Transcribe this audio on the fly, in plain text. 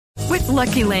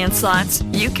Lucky Land Slots,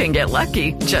 you can get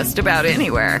lucky just about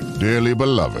anywhere. Dearly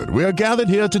beloved, we are gathered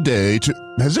here today to...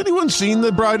 Has anyone seen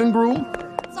the bride and groom?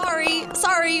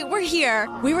 Sorry, we're here.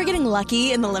 We were getting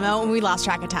lucky in the limo and we lost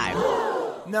track of time.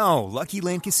 No, Lucky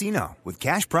Land Casino, with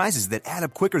cash prizes that add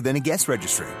up quicker than a guest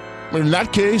registry. In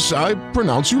that case, I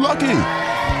pronounce you lucky.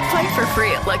 Play for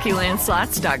free at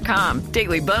LuckyLandSlots.com.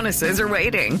 Daily bonuses are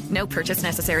waiting. No purchase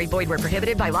necessary. Void where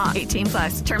prohibited by law.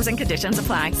 18+. Terms and conditions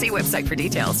apply. See website for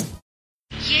details.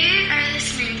 You are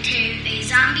listening to a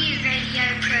zombie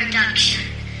radio production.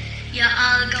 You're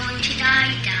all going to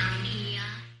die down here.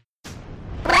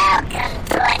 Welcome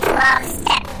to a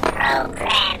 12-step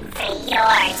program for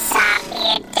your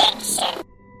zombie addiction.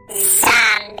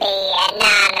 Zombie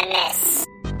Anonymous.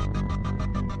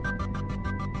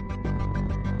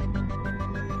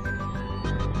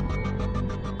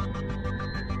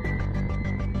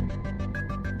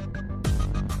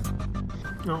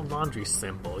 No, laundry's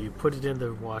simple. You put it in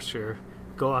the washer,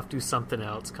 go off, do something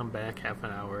else, come back half an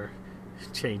hour,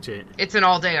 change it. It's an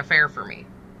all-day affair for me.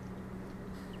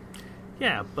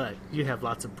 Yeah, but you have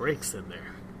lots of breaks in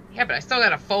there. Yeah, but I still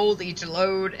gotta fold each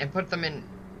load and put them in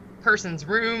person's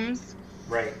rooms.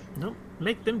 Right. Nope,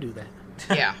 make them do that.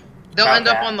 Yeah. They'll end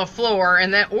up on the floor,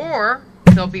 and then, or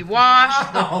they'll be washed.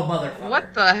 Oh, motherfucker.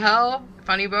 What the hell?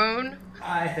 Funny bone?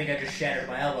 I think I just shattered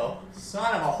my elbow.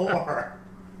 Son of a whore.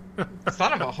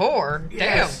 Son of a whore?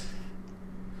 Yes.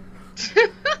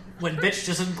 When bitch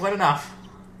just isn't quite enough.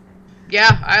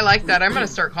 Yeah, I like that. I'm gonna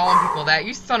start calling people that.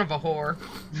 You son of a whore.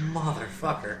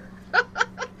 Motherfucker.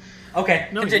 Okay,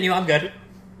 continue. I'm good.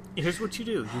 Here's what you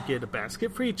do. You get a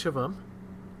basket for each of them.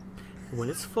 When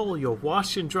it's full, you'll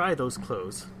wash and dry those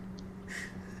clothes.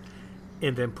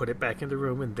 And then put it back in the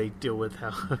room, and they deal with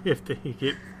how, if they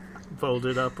get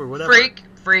folded up or whatever.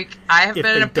 Freak. I have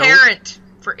been a parent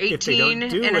for 18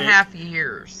 and a half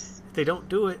years. If they don't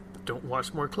do it, don't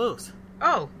wash more clothes.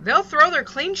 Oh, they'll throw their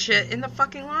clean shit in the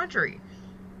fucking laundry.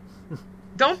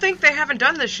 Don't think they haven't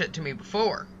done this shit to me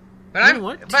before. But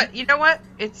you know what?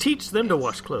 Teach them to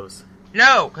wash clothes.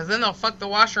 No, because then they'll fuck the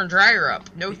washer and dryer up.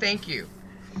 No, thank you.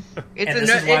 This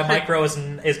is why Micro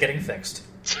is getting fixed.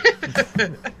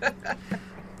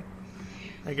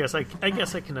 I guess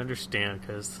I can understand,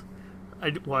 because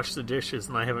I wash the dishes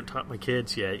and I haven't taught my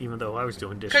kids yet, even though I was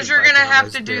doing dishes. Because you're going to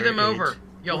have to do them over.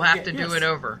 You'll have to do it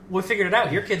over. We figured it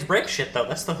out. Your kids break shit, though.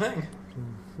 That's the thing.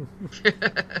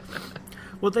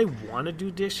 Well, they want to do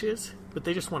dishes, but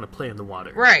they just want to play in the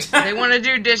water. Right. They want to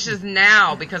do dishes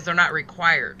now because they're not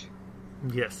required.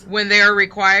 Yes. When they are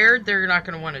required, they're not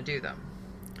going to want to do them.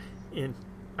 And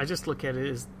I just look at it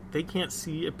as they can't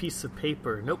see a piece of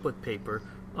paper, notebook paper,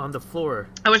 on the floor.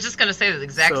 I was just going to say the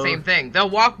exact same thing. They'll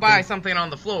walk by something on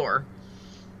the floor,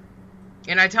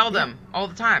 and I tell them all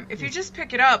the time, if you just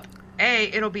pick it up,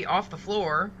 it'll be off the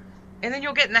floor, and then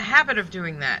you'll get in the habit of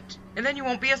doing that, and then you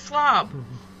won't be a slob.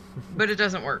 But it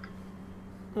doesn't work.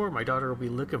 Or my daughter will be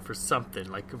looking for something,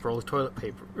 like a roll of toilet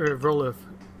paper, or a roll of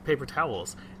paper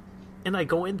towels, and I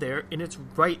go in there, and it's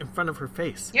right in front of her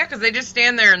face. Yeah, because they just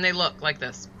stand there and they look like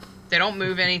this. They don't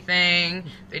move anything.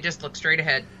 They just look straight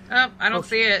ahead. Oh, I don't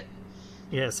see it.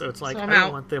 Yeah, so it's like, so I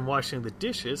don't want them washing the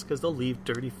dishes, because they'll leave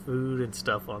dirty food and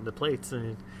stuff on the plates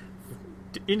and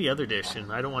any other dish, and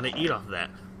I don't want to eat off that.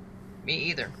 Me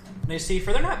either. Now, see,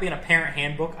 for there not being a parent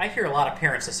handbook, I hear a lot of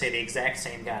parents that say the exact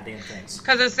same goddamn things.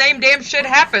 Because the same damn shit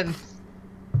happens.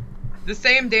 The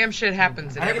same damn shit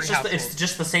happens in every household. It's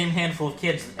just the same handful of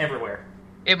kids everywhere.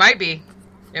 It might be.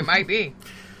 It might be.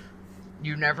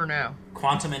 You never know.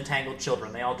 Quantum entangled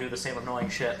children. They all do the same annoying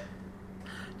shit.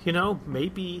 You know,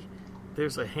 maybe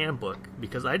there's a handbook,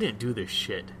 because I didn't do this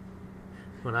shit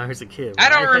when I was a kid. I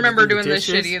don't remember doing this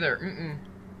shit either. Mm-mm.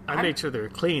 I made sure they were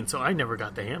clean, so I never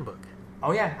got the handbook.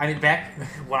 Oh yeah, I mean, back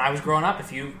when I was growing up,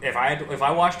 if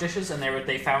I washed dishes and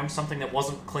they found something that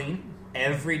wasn't clean,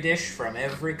 every dish from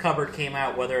every cupboard came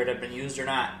out, whether it had been used or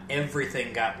not.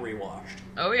 Everything got rewashed.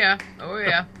 Oh yeah.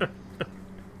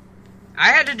 I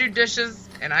had to do dishes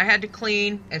and I had to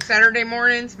clean. And Saturday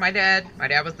mornings, my dad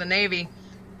was the Navy.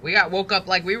 We got woke up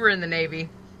like we were in the Navy.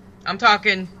 I'm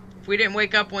talking, if we didn't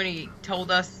wake up when he told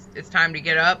us it's time to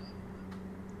get up,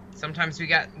 sometimes we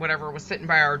got whatever was sitting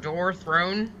by our door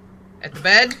thrown at the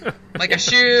bed, like a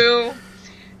shoe.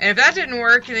 And if that didn't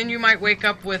work, then you might wake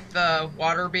up with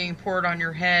water being poured on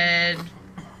your head.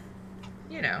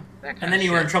 You know, that kind of shit. And then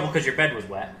you were in trouble because your bed was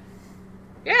wet.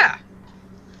 Yeah.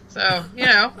 So, you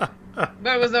know,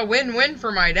 but it was a win-win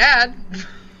for my dad.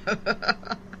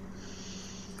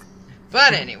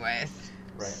 But anyways.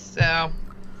 Right. So,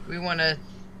 we want to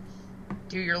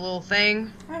do your little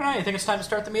thing. I don't know, you think it's time to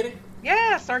start the meeting?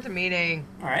 Yeah, start the meeting.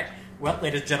 All right. Well,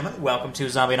 ladies and gentlemen, welcome to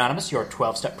Zombie Anonymous, your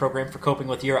 12-step program for coping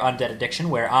with your undead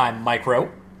addiction, where I'm Mike Rowe.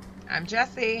 I'm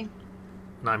Jesse.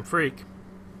 And I'm Freak.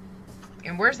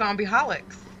 And we're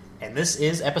Zombieholics. And this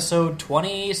is episode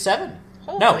 27.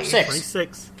 Holy. No, 6.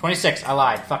 26. 26. I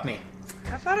lied. Fuck me.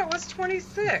 I thought it was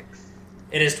 26.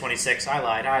 It is 26. I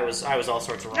lied. I was all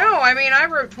sorts of wrong. No, I mean, I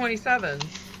wrote 27.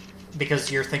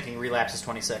 Because you're thinking Relapse is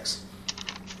 26.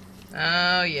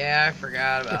 Oh, yeah, I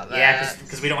forgot about that. Yeah,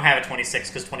 because we don't have a 26,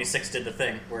 because 26 did the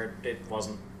thing where it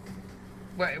wasn't.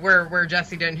 Where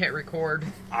Jesse didn't hit record.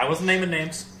 I wasn't naming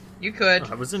names. You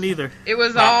could. I wasn't either. It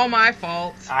was all my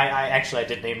fault. I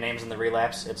did name names in the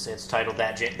Relapse. It's titled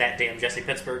That Damn Jesse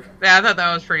Pittsburgh. Yeah, I thought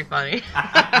that was pretty funny.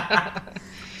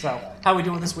 So, how are we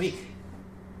doing this week?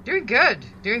 Doing good.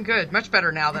 Doing good. Much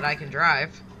better now that I can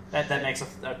drive. That makes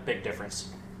a big difference.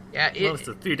 Yeah, Well, it's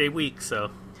a 3-day week,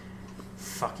 so...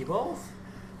 Fuck you both.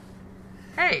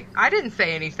 Hey, I didn't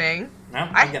say anything. No,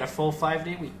 I got a full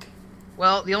 5-day week.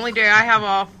 Well, the only day I have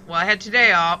off... Well, I had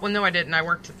today off. Well, no, I didn't. I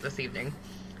worked this evening.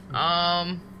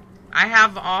 I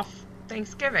have off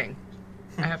Thanksgiving.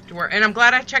 I have to work. And I'm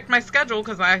glad I checked my schedule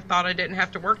because I thought I didn't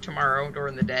have to work tomorrow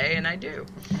during the day, and I do.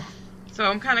 So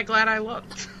I'm kind of glad I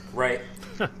looked. Right.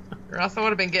 Or else I would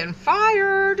have been getting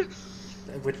fired.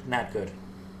 Which, not good.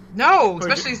 No,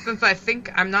 especially since I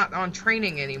think I'm not on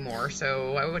training anymore,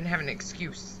 so I wouldn't have an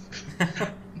excuse.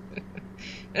 But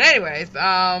anyways,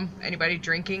 anybody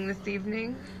drinking this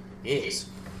evening? Yes.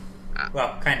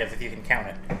 Well, kind of, if you can count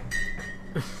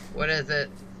it. What is it?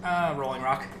 Rolling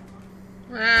Rock.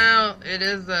 Well, it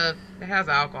has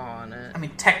alcohol in it. I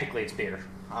mean, technically it's beer.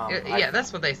 Yeah,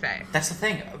 that's what they say. That's the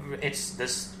thing. It's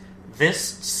this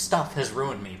stuff has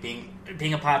ruined me,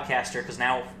 being a podcaster, because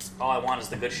now all I want is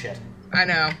the good shit. I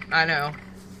know.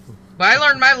 But I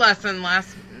learned my lesson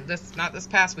not this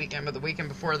past weekend, but the weekend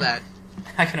before that.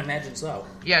 I can imagine so.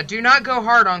 Yeah, do not go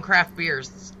hard on craft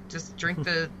beers. Just drink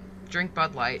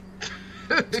Bud Light.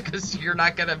 Because you're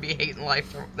not going to be hating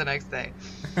life the next day.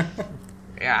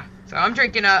 Yeah. So I'm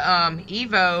drinking a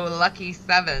Evo Lucky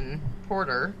 7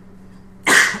 Porter.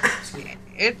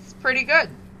 It's pretty good.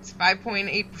 It's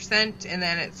 5.8%, and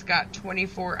then it's got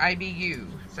 24 IBU.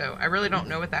 So I really don't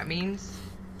know what that means,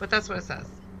 but that's what it says.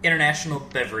 International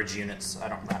Beverage Units. I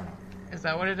don't know. Is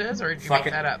that what it is, or did you make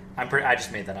that up? I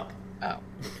just made that up. Oh.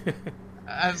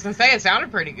 I was going to say, it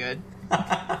sounded pretty good.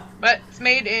 But it's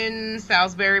made in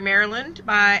Salisbury, Maryland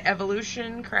by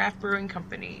Evolution Craft Brewing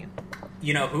Company.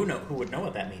 You know who would know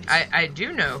what that means? I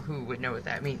do know who would know what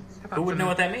that means. Who would know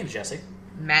what that means, Jesse?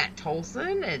 Matt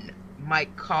Tolson and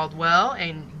Mike Caldwell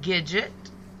and Gidget.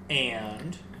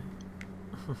 And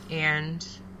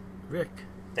Rick.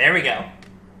 There we go.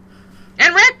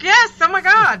 And Rick, yes! Oh my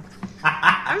god!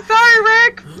 I'm sorry,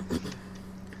 Rick!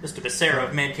 Mr. Becerra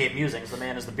of Man Cave Musings. The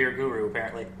man is the beer guru,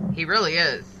 apparently. He really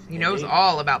is. He knows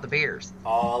all about the beers.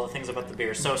 All the things about the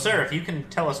beers. So, sir, if you can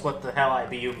tell us what the hell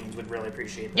IBU means, we'd really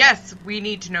appreciate that. Yes, we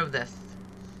need to know this.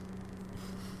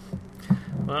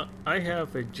 Well, I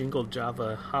have a Jingle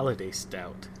Java Holiday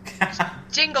Stout.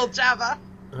 Jingle Java!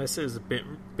 This is a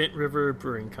Bent River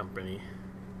Brewing Company.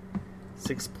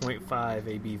 6.5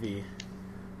 ABV.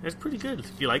 It's pretty good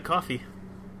if you like coffee.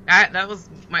 That was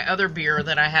my other beer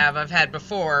that I've had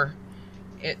before.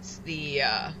 It's the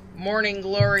Morning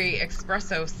Glory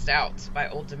Espresso Stout by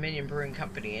Old Dominion Brewing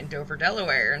Company in Dover,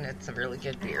 Delaware, and it's a really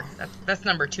good beer. That's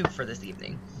number 2 for this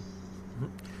evening.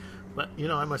 But,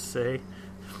 I must say,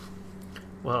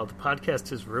 well, the podcast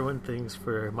has ruined things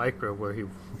for Micro, where he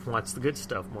wants the good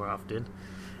stuff more often.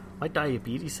 My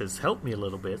diabetes has helped me a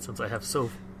little bit since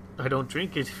I don't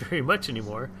drink it very much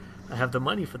anymore. I have the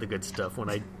money for the good stuff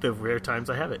the rare times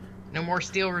I have it. No more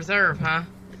Steel Reserve, huh?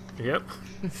 Yep.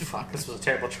 Fuck, this was a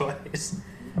terrible choice.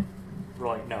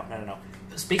 Rolling, no.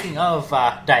 Speaking of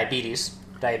diabetes,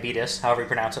 however you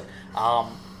pronounce it,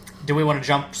 do we want to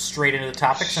jump straight into the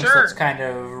topic since that's kind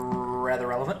of rather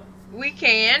relevant? We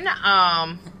can.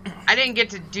 I didn't get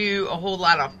to do a whole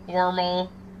lot of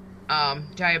formal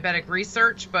diabetic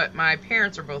research, but my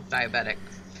parents are both diabetic.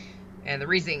 And the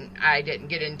reason I didn't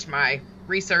get into my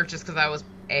research is because I was,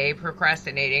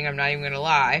 procrastinating. I'm not even going to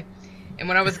lie. And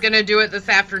when I was going to do it this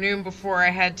afternoon before I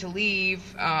had to leave,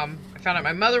 I found out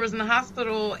my mother was in the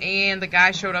hospital and the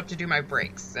guy showed up to do my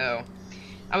brakes. So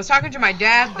I was talking to my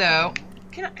dad, though.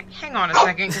 Hang on a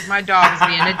second, because my dog is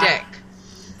being a dick.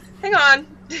 Hang on.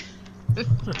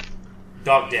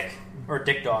 Dog dick. Or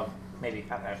dick dog. Maybe.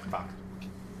 Fuck.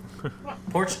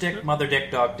 Porch dick, mother dick,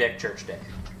 dog dick, church dick.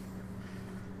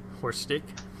 Horse stick?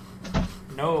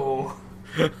 No.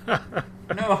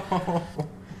 No.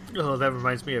 Oh, that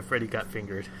reminds me of Freddy Got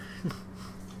Fingered.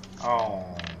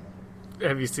 Oh.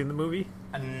 Have you seen the movie?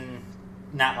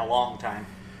 Not in a long time.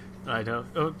 I know.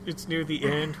 Oh, it's near the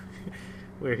end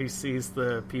where he sees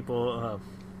the people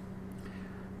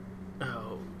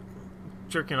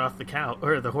jerking off the cow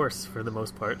or the horse for the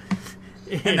most part,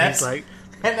 and that's he's like,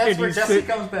 and where Jesse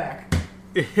comes back.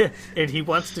 And he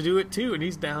wants to do it too, and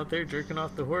he's down there jerking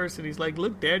off the horse, and he's like,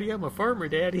 "Look, Daddy, I'm a farmer,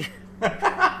 Daddy."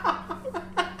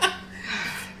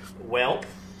 Well,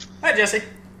 hi, Jesse.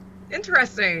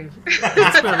 Interesting.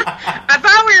 I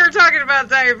thought we were talking about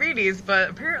diabetes, but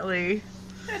apparently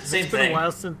Same It's thing.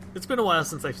 been a while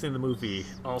since I've seen the movie.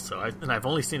 Also, and I've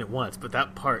only seen it once, but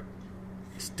that part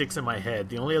sticks in my head.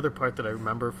 The only other part that I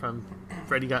remember from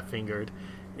Freddy Got Fingered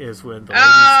is when the lady's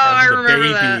having the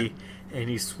baby, and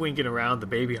he's swinging around the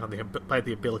baby by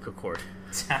the umbilical cord.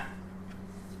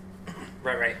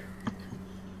 Right.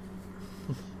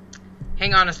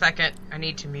 Hang on a second. I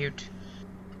need to mute.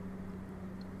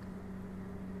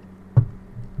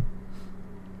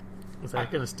 Is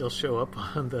that going to still show up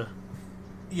on the?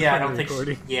 Yeah, I on don't the think.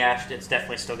 recording? Yeah, it's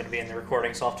definitely still going to be in the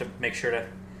recording, so I'll have to make sure to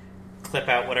clip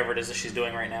out whatever it is that she's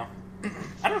doing right now. I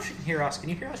don't know if she can hear us. Can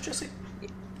you hear us, Jesse?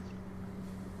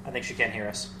 I think she can hear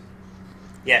us.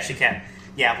 Yeah, she can.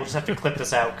 Yeah, we'll just have to clip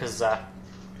this out because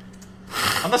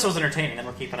unless it was entertaining, then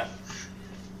we're keeping it.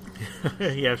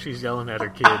 Yeah, she's yelling at her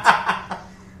kids.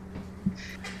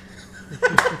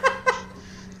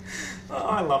 Oh,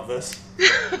 I love this.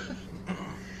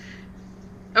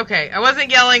 Okay, I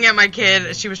wasn't yelling at my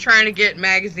kid. She was trying to get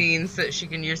magazines that she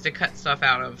can use to cut stuff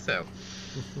out of, so.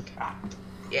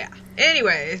 Yeah.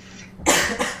 Anyways.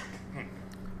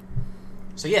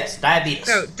 So, yes, diabetes.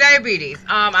 So, diabetes.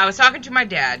 I was talking to my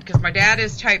dad, because my dad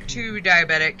is type 2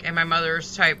 diabetic, and my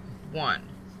mother's type 1.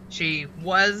 She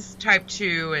was type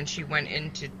 2, and she went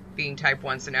into being type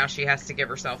 1, so now she has to give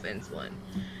herself insulin.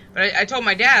 But I told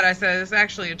my dad, I said, this is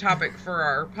actually a topic for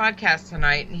our podcast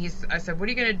tonight, and I said, what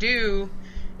are you going to do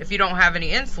if you don't have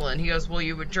any insulin? He goes, well,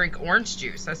 you would drink orange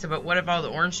juice. I said, but what if all the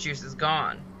orange juice is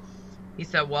gone? He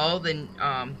said, well, then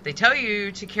they tell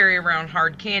you to carry around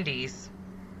hard candies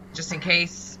just in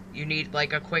case you need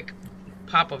like a quick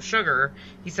pop of sugar.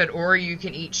 He said, or you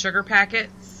can eat sugar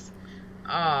packets.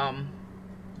 Of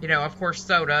course,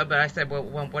 soda. But I said, well,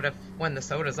 what if when the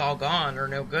soda's all gone or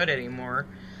no good anymore?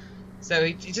 So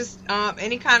you just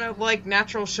any kind of like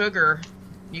natural sugar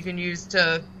you can use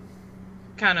to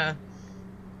kind of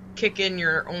kick in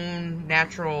your own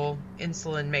natural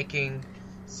insulin making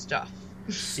stuff.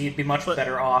 So you'd be much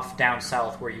better off down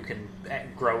south where you can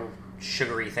grow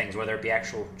sugary things, whether it be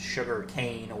actual sugar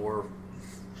cane or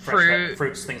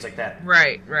fruits, things like that.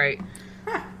 Right.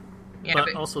 Huh. Yeah,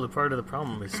 but also the part of the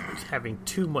problem is having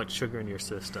too much sugar in your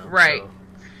system. Right. So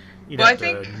you'd have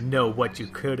to know what you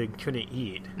could and couldn't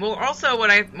eat. Well, also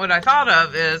what I thought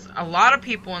of is a lot of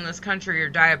people in this country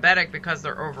are diabetic because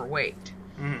they're overweight.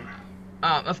 Mm.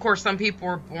 Of course, some people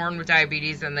are born with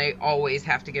diabetes and they always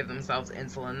have to give themselves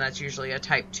insulin. That's usually a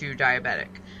type 2 diabetic.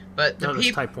 But the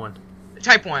that's type 1.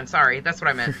 Type 1, sorry. That's what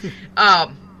I meant.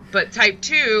 But type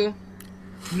 2,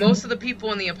 most of the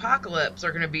people in the apocalypse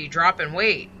are going to be dropping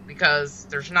weight because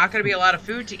there's not going to be a lot of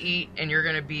food to eat and you're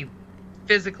going to be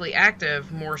physically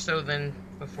active more so than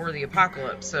before the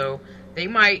apocalypse. So they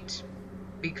might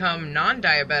become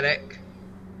non-diabetic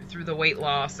through the weight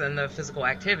loss and the physical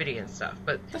activity and stuff.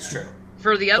 But that's true.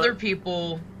 For the other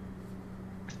people,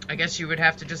 I guess you would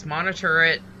have to just monitor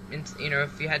it. And,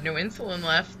 if you had no insulin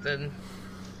left, then...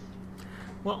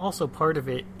 Well, also part of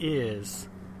it is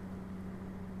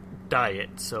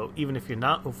diet. So even if you're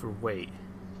not overweight,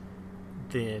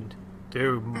 then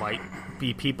there might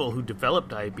be people who develop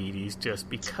diabetes just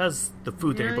because the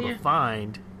food they're able to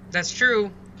find... That's true.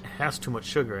 ...has too much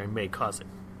sugar and may cause it.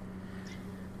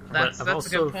 That's a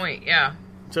good point, yeah.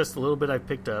 Just a little bit I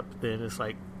picked up, then it's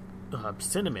like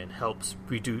cinnamon helps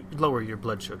lower your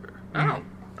blood sugar. Oh,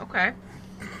 okay.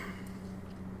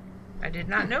 I did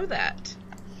not know that.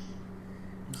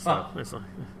 So, it's like,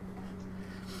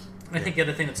 I think the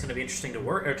other thing that's going to be interesting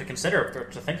to consider or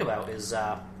to think about is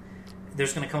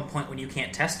there's going to come a point when you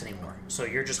can't test anymore. So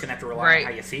you're just going to have to rely on how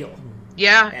you feel.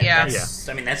 Yeah, and yeah.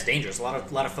 I mean, that's dangerous. A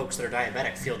lot of folks that are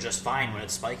diabetic feel just fine when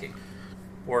it's spiking.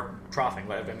 Or troughing,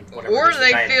 whatever.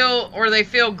 Or they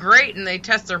feel great and they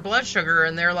test their blood sugar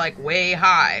and they're like way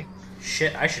high.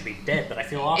 Shit, I should be dead, but I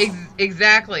feel awesome.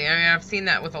 Exactly. I mean, I've seen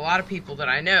that with a lot of people that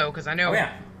I know because I know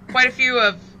I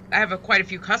have quite a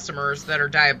few customers that are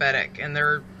diabetic and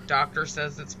their doctor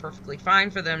says it's perfectly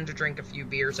fine for them to drink a few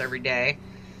beers every day,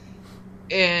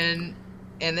 and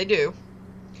they do.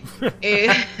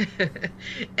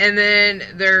 and then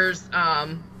there's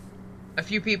a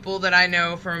few people that I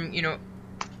know from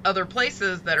other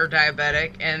places that are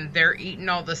diabetic and they're eating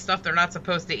all this stuff they're not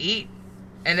supposed to eat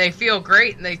and they feel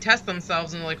great and they test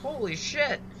themselves and they're like, holy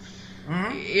shit.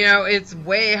 You know, it's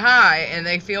way high, and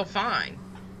they feel fine.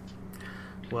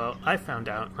 Well, I found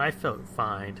out, I felt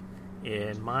fine,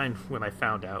 and mine, when I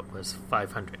found out, was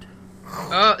 500.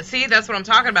 Oh, see, that's what I'm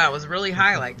talking about. It was really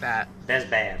high like that. That's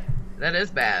bad. That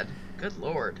is bad. Good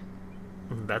Lord.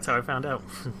 That's how I found out.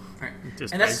 Right.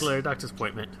 Just And regular doctor's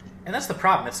appointment. And that's the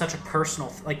problem. It's such a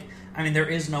personal... there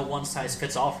is no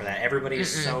one-size-fits-all for that. Everybody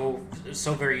is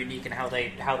so very unique in how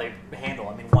they handle.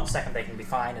 1 second they can be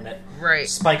fine, and it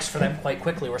spikes for them quite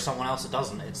quickly, where someone else it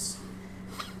doesn't.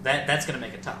 That's going to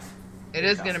make it tough. It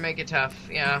is going to make it tough,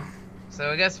 yeah.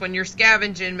 So I guess when you're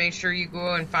scavenging, make sure you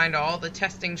go and find all the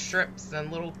testing strips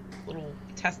and little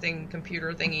testing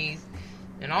computer thingies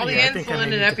and all the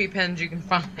insulin and EpiPens you can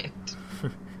find.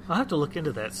 I'll have to look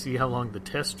into that, see how long the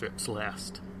test strips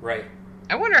last. Right.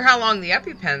 I wonder how long the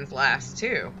EpiPens last,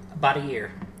 too. About a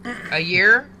year. A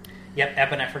year? Yep,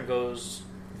 epinephrine goes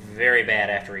very bad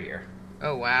after a year.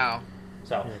 Oh, wow.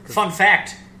 So, fun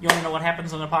fact. You want to know what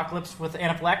happens in an apocalypse with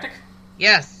anaphylactic?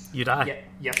 Yes. You die.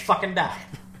 You fucking die.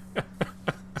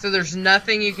 So there's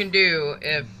nothing you can do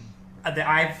if...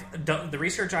 The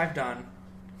research I've done,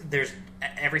 there's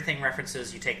everything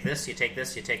references you take this, you take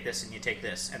this, you take this, and you take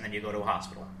this, and then you go to a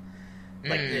hospital.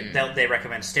 They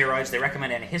recommend steroids, they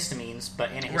recommend antihistamines,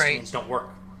 but antihistamines don't work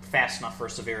fast enough for a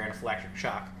severe anaphylactic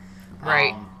shock.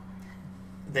 Right.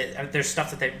 There's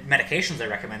stuff medications they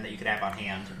recommend that you could have on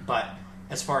hand, but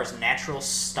as far as natural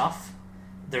stuff,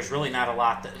 there's really not a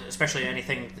lot, especially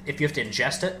anything, if you have to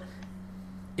ingest it,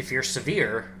 if you're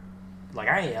severe, like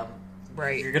I am,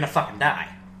 you're going to fucking die.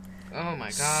 Oh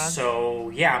my god. So,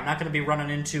 yeah, I'm not going to be running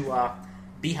into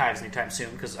beehives anytime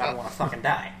soon, because I don't want to fucking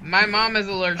die. My mom is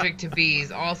allergic to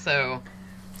bees also.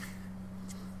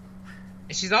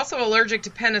 She's also allergic to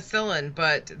penicillin,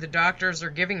 but the doctors are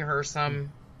giving her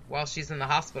some while she's in the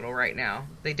hospital right now.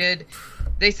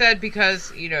 They said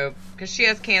because she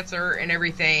has cancer and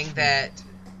everything, that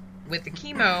with the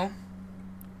chemo...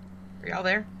 Are y'all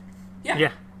there?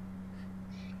 Yeah.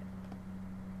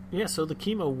 Yeah, so the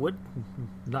chemo would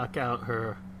knock out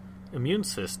her immune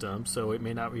system, so it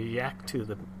may not react to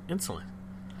the insulin.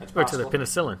 That's or possible. to the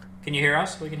penicillin. Can you hear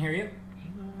us? We can hear you.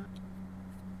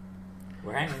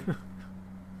 We're hanging.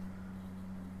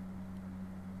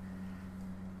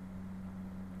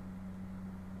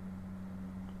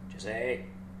 Jose.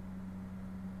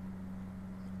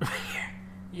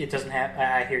 It doesn't have...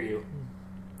 I hear you.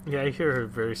 Yeah, I hear her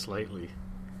very slightly.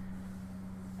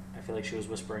 I feel like she was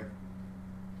whispering.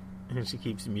 And she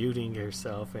keeps muting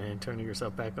herself and turning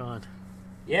herself back on.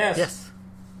 Yes. Yes.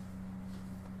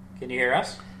 Can you hear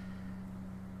us?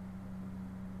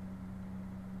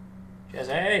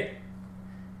 Jesse!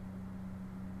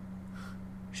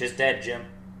 She's dead, Jim.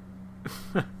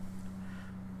 Do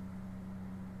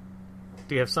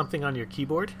you have something on your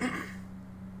keyboard?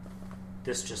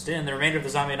 This just in. The remainder of the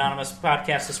Zombie Anonymous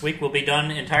podcast this week will be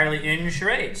done entirely in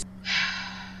charades.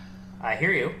 I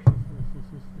hear you.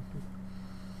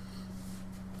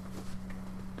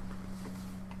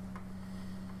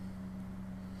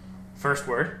 First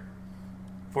word.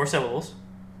 4 syllables.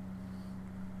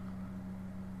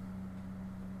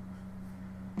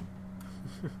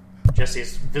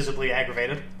 Jesse's visibly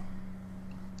aggravated.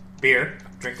 Beer.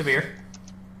 Drink the beer.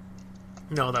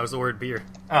 No, that was the word beer.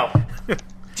 Oh.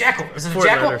 Jackal. Is it a 4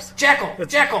 jackal? letters. Jackal.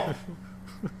 Jackal.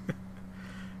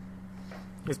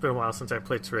 It's been a while since I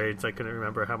played charades. I couldn't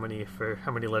remember how many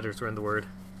letters were in the word.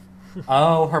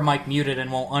 Oh, her mic muted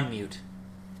and won't unmute.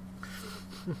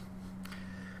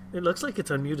 It looks like it's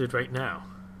unmuted right now.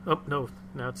 Oh, no.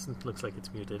 Now it looks like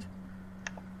it's muted.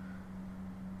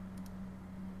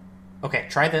 Okay,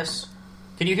 try this.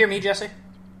 Can you hear me, Jesse?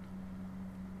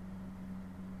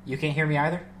 You can't hear me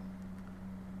either?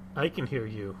 I can hear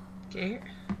you. Can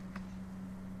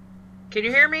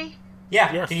you hear me?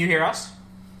 Yeah. Yes. Can you hear us?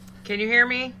 Can you hear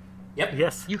me? Yep.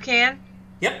 Yes. You can?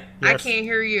 Yep. Yes. I can't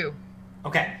hear you.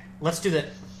 Okay, let's do that.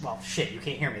 Well, shit, you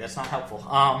can't hear me. That's not helpful.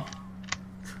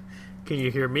 Can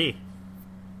you hear me?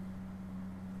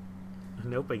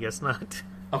 Nope, I guess not.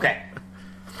 Okay.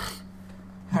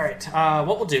 All right.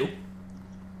 What we'll do?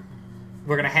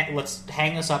 We're gonna let's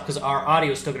hang this up because our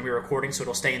audio is still gonna be recording, so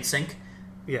it'll stay in sync.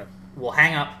 Yeah. We'll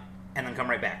hang up and then come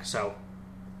right back. So.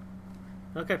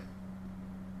 Okay.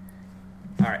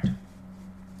 All right.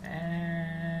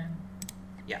 And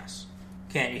yes.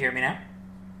 Can you hear me now?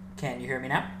 Can you hear me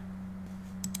now?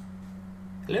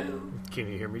 Hello. Can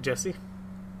you hear me, Jesse?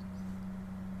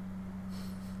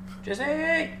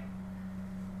 Jesse.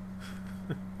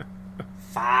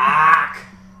 Fuck.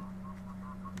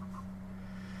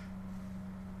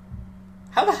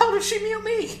 How the hell did she mute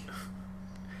me?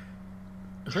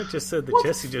 I just said that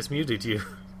Jesse just muted you.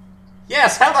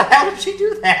 Yes, how the hell did she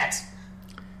do that?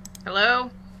 Hello?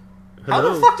 How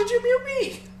the fuck did you mute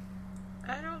me?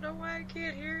 I don't know why I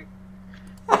can't hear it.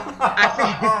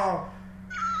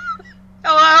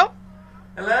 Hello?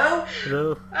 Hello?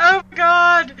 Hello? Oh,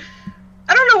 God.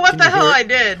 I don't know what the hell I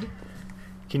did.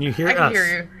 Can you hear us? I can hear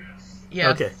you.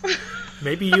 Yes. Okay.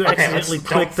 Maybe you accidentally don't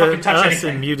clicked fucking the touch us anything.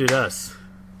 and muted us.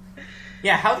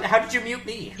 Yeah, how did you mute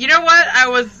me? You know what? I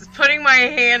was putting my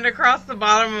hand across the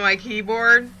bottom of my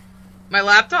keyboard, my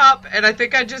laptop, and I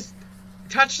think I just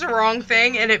touched the wrong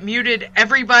thing, and it muted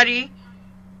everybody,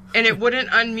 and it wouldn't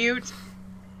unmute.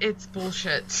 It's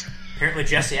bullshit. Apparently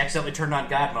Jesse accidentally turned on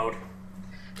God mode.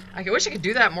 I wish I could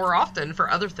do that more often for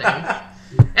other things.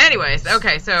 Anyways,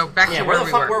 okay, so back to where where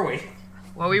the fuck were we?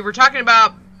 Well, we were talking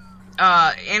about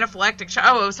anaphylactic shock.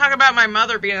 Oh, I was talking about my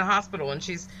mother being in the hospital, and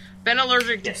she's been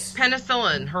allergic to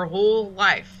penicillin her whole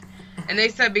life. And they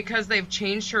said because they've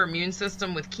changed her immune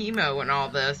system with chemo and all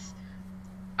this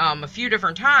a few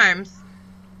different times,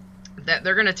 that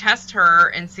they're going to test her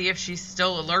and see if she's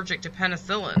still allergic to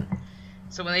penicillin.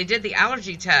 So when they did the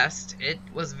allergy test, it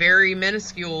was very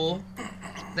minuscule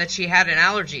that she had an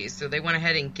allergy. So they went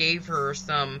ahead and gave her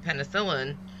some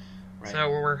penicillin. Right. So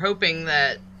we're hoping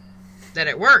that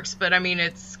it works. But, I mean,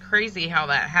 it's crazy how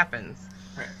that happens.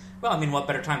 Right. Well, I mean, what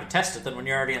better time to test it than when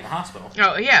you're already in the hospital?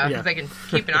 Oh, yeah, because they can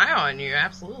keep an eye on you,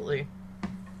 absolutely.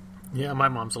 Yeah, my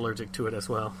mom's allergic to it as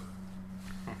well.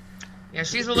 Yeah,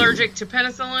 she's allergic to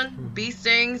penicillin, bee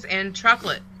stings, and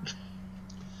chocolate.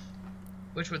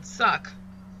 Which would suck.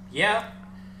 Yeah.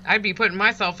 I'd be putting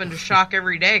myself into shock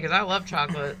every day because I love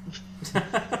chocolate.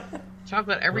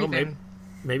 Chocolate, everything. Well,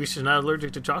 maybe she's not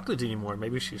allergic to chocolate anymore.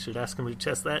 Maybe she should ask him to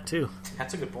test that, too.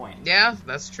 That's a good point. Yeah,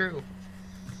 that's true.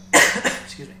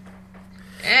 Excuse me.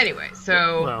 Anyway,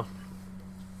 so... Well,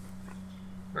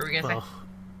 what were we going to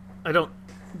say?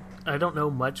 I don't know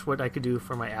much what I could do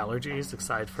for my allergies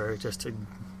aside for just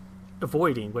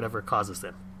avoiding whatever causes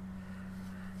them.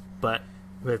 But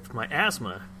with my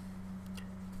asthma,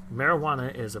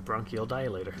 marijuana is a bronchial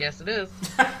dilator. Yes, it is.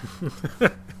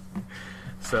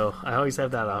 So I always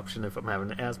have that option if I'm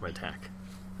having an asthma attack.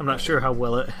 I'm not sure how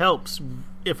well it helps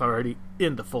if I'm already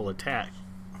in the full attack.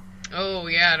 Oh,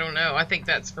 yeah, I don't know. I think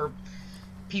that's for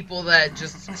people that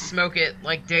just smoke it,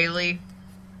 like, daily.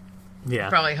 Yeah. It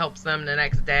probably helps them the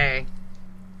next day.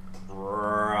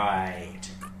 Right.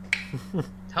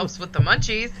 Helps with the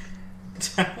munchies.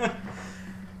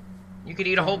 You could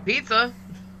eat a whole pizza.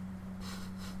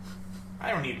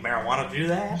 I don't need marijuana to do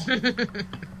that.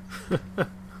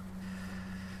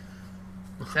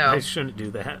 So I shouldn't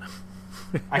do that.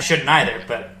 I shouldn't either,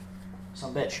 but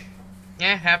some bitch.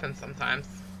 Yeah, it happens sometimes.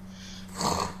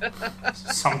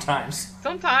 Sometimes.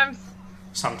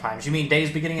 Sometimes. You mean days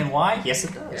beginning in Y? Yes,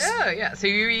 it does. Yeah. So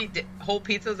you eat whole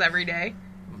pizzas every day?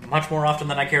 Much more often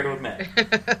than I care to admit.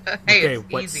 Hey,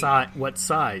 okay, it's easy. What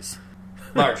size?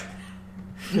 Large.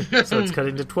 So it's cut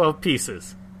into 12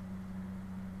 pieces.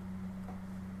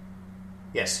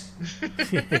 Yes.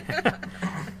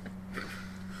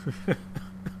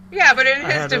 Yeah, but in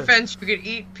his defense, you could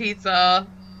eat pizza,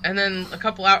 and then a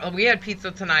couple hours... We had pizza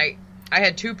tonight. I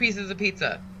had 2 pieces of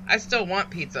pizza. I still want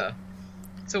pizza.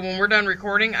 So when we're done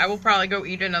recording, I will probably go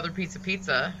eat another piece of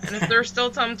pizza. And if there's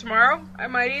still some tomorrow, I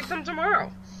might eat some tomorrow.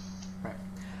 Right.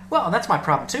 Well, that's my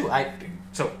problem, too.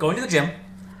 So going to the gym,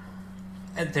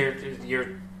 and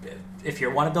if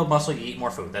you want to build muscle, you eat more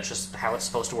food. That's just how it's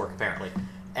supposed to work, apparently.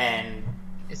 And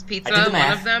is pizza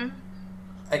one of them?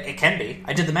 It can be.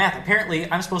 I did the math. Apparently,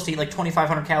 I'm supposed to eat like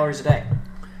 2,500 calories a day.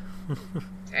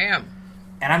 Damn.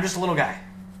 And I'm just a little guy.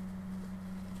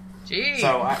 Gee.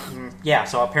 So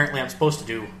apparently I'm supposed to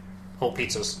do whole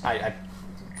pizzas.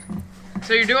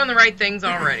 So you're doing the right things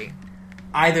already.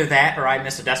 Either that or I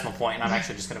miss a decimal point and I'm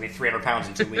actually just going to be 300 pounds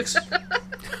in 2 weeks.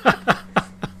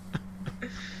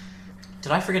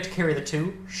 Did I forget to carry the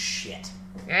 2? Shit.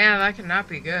 Yeah, that could not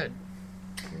be good.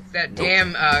 It's that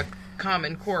damn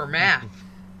Common Core math.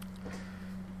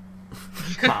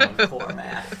 Common Core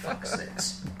math, fuck's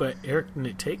sakes. But Eric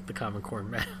didn't take the Common Core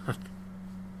math.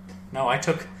 No, I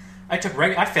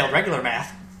failed regular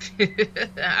math.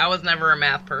 I was never a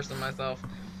math person myself.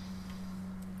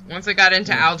 Once I got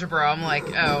into algebra, I'm like,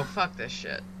 oh, fuck this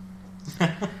shit.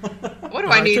 What do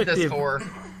I need this for?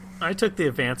 I took the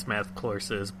advanced math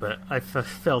courses, but I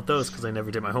failed those because I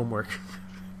never did my homework.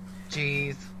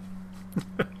 Jeez.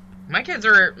 My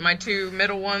 2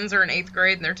 middle ones are in 8th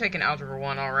grade, and they're taking Algebra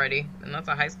 1 already, and that's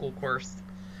a high school course.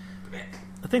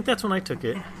 I think that's when I took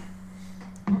it.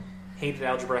 Hated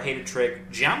algebra, hated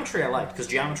trig. Geometry I liked, because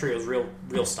geometry was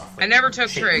real stuff. Like I never took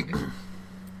trig.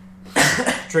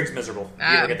 Trig's miserable. If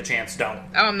you ever get the chance, don't.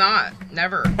 Oh, I'm not.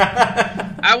 Never.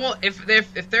 I will,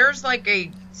 if there's like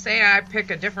a say I pick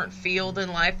a different field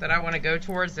in life that I want to go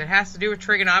towards that has to do with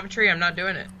trigonometry, I'm not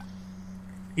doing it.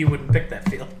 You wouldn't pick that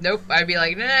field. Nope. I'd be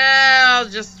like, nah, I'll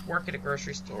just work at a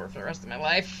grocery store for the rest of my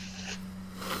life.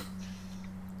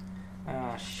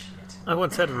 Oh, shit. I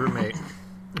once had a roommate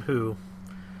who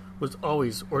was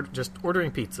always just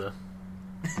ordering pizza.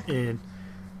 And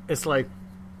it's like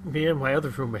me and my other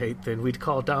roommate, then we'd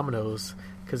call Domino's,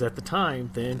 because at the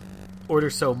time, then order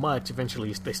so much,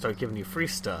 eventually they start giving you free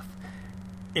stuff.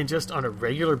 And just on a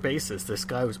regular basis, this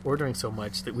guy was ordering so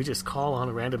much that we just call on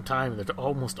a random time and there'd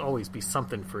almost always be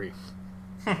something free.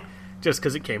 Just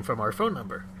because it came from our phone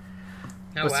number.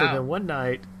 Oh, but wow. so then one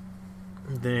night,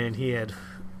 then he had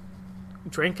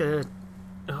drank I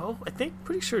think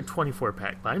pretty sure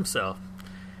 24-pack by himself.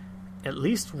 At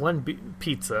least one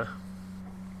pizza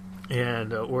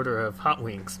and an order of hot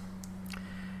wings.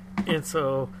 And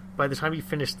so by the time he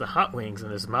finished the hot wings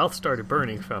and his mouth started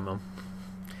burning from them,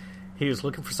 he was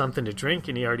looking for something to drink,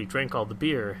 and he already drank all the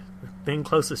beer. The thing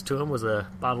closest to him was a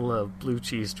bottle of blue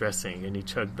cheese dressing, and he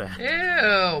chugged that.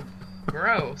 Ew.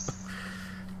 Gross.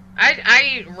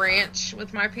 I eat ranch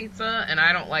with my pizza, and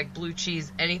I don't like blue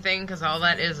cheese anything, because all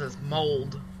that is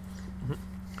mold.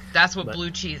 That's what blue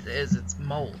cheese is. It's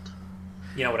mold.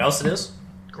 You know what else it is?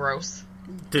 Gross.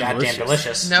 Goddamn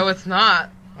delicious. No, it's not.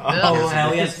 Oh,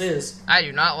 hell yes it is. I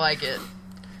do not like it.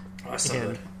 Oh, so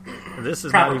good. This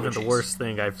is Probably not even cheese. the worst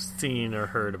thing I've seen or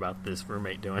heard about this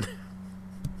roommate doing.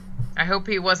 I hope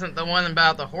he wasn't the one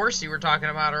about the horse you were talking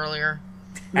about earlier.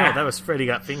 No, that was Freddy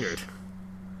Got Fingered.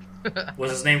 Was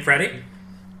his name Freddy?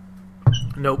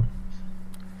 Nope.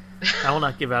 I will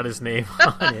not give out his name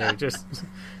on air, just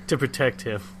to protect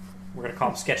him. We're going to call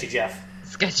him Sketchy Jeff.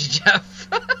 Sketchy Jeff.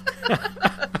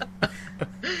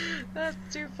 That's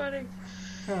too funny.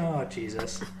 Oh,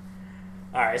 Jesus.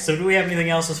 Alright, so do we have anything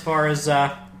else as far as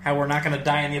how we're not going to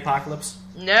die in the apocalypse?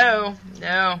 No.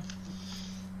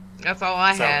 That's all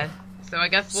I had. So I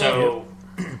guess we'll...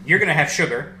 So, you're going to have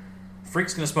sugar,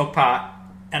 Freak's going to smoke pot,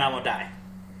 and I'm going to die.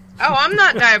 Oh, I'm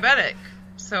not diabetic,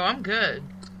 so I'm good.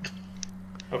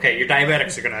 Okay, your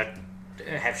diabetics are going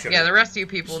to have sugar. Yeah, the rest of you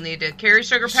people need to carry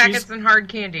sugar packets and hard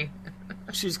candy.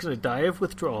 She's going to die of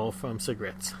withdrawal from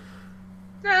cigarettes.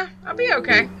 Nah, I'll be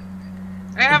okay.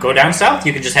 Go down south,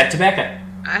 you can just have tobacco.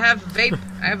 I have a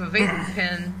vape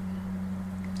pen.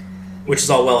 Which is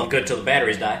all well and good till the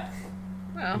batteries die.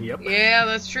 Well, Yep. yeah,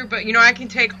 that's true. But, I can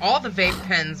take all the vape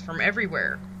pens from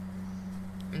everywhere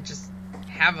and just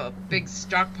have a big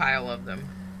stockpile of them.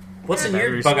 What's in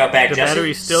your bug-out bag, the Jesse?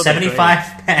 battery's still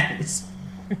 75 pens.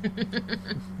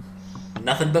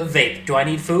 Nothing but vape. Do I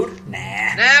need food?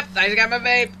 Nah. Nope, I just got my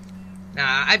vape.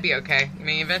 Nah, I'd be okay. I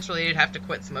mean, eventually you'd have to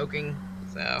quit smoking,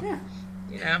 so...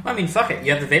 Yeah. I mean, fuck it.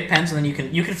 You have the vape pens, and then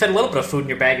you can fit a little bit of food in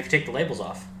your bag if you take the labels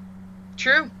off.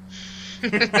 True.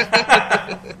 Then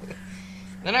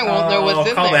I won't know what's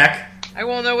in there. Back. I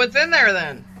won't know what's in there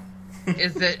then.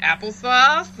 Is it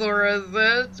applesauce or is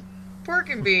it pork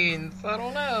and beans? I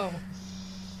don't know.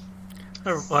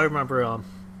 I remember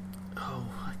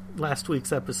last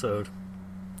week's episode.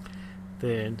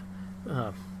 Then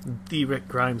the Rick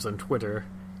Grimes on Twitter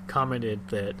commented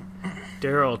that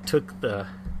Daryl took the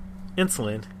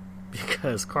insulin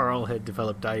because Carl had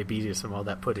developed diabetes from all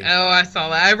that pudding. Oh, I saw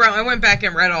that. I went back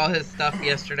and read all his stuff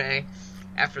yesterday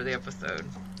after the episode.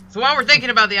 So while we're thinking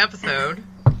about the episode...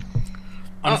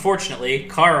 Unfortunately,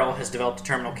 Carl has developed a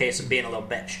terminal case of being a little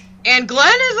bitch. And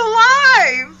Glenn is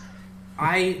alive!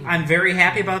 I'm very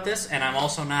happy about this, and I'm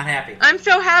also not happy. I'm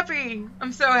so happy.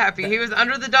 He was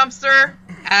under the dumpster,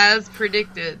 as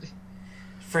predicted.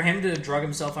 For him to drug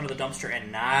himself under the dumpster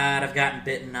and not have gotten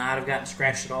bitten, not have gotten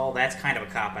scratched at all, that's kind of a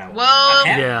cop-out. Well...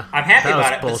 I'm happy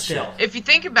about it, bullshit. but still. If you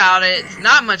think about it, it's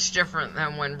not much different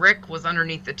than when Rick was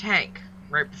underneath the tank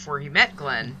right before he met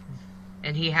Glenn,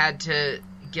 and he had to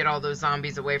get all those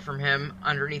zombies away from him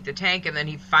underneath the tank, and then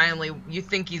he finally, you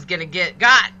think he's gonna get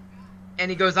got, and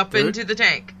he goes up into the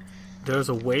tank. There's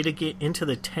a way to get into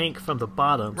the tank from the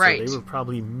bottom, right. So they were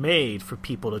probably made for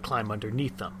people to climb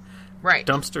underneath them. Right.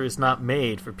 Dumpster is not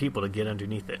made for people to get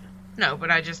underneath it. No,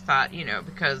 but I just thought,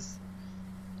 because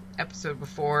episode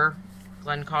before,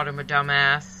 Glenn called him a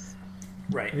dumbass.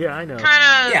 Right. Yeah, I know.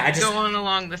 Kind of going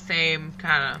along the same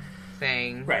kind of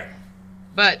thing. Right.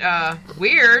 But,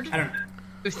 weird. I don't...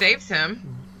 Who saves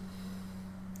him?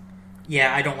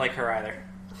 Yeah, I don't like her either.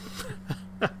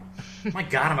 My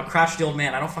God, I'm a crotchety old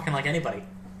man. I don't fucking like anybody.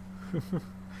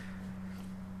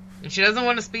 And she doesn't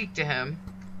want to speak to him.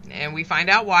 And we find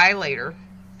out why later.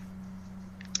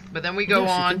 But then we go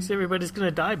She on. thinks everybody's going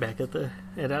to die back at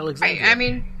Alexandria. I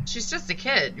mean, she's just a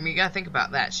kid. I mean, you got to think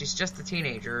about that. She's just a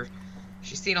teenager.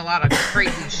 She's seen a lot of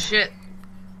crazy shit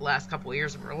the last couple of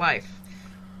years of her life.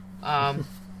 So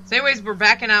anyways, we're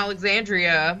back in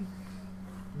Alexandria.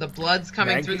 The blood's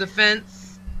coming through the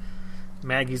fence.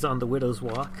 Maggie's on the widow's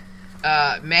walk.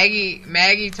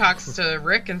 Maggie talks to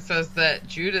Rick and says that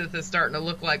Judith is starting to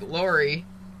look like Lori.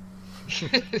 She's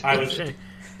got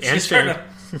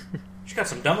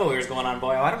some Dumbo ears going on,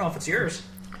 boy. I don't know if it's yours.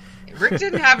 Rick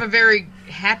didn't have a very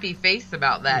happy face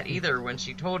about that either when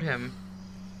she told him.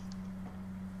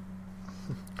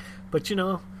 But you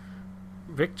know,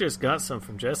 Rick just got some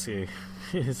from Jesse.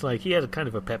 It's like he had a kind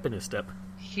of a pep in his step.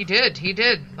 He did.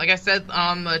 Like I said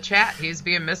on the chat, he was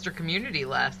being Mr. Community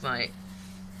last night.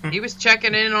 He was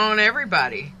checking in on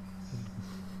everybody.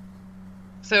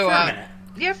 So, for a minute.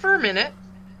 Yeah, for a minute.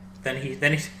 Then he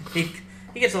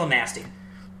gets a little nasty.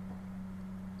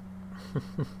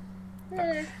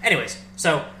 Anyways,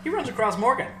 so he runs across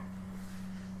Morgan.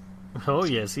 Oh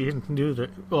yes, he knew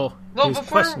that. Well, he was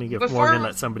questioning if Morgan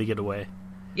let somebody get away.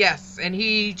 Yes, and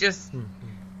he just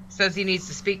says he needs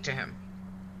to speak to him.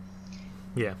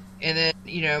 Yeah. And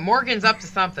then, Morgan's up to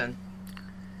something.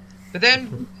 But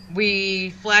then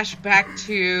we flash back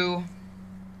to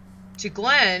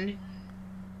Glenn,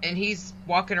 and he's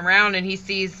walking around and he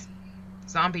sees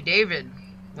Zombie David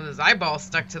with his eyeball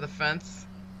stuck to the fence.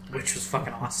 Which was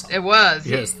fucking awesome. It was.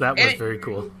 Yes, that was very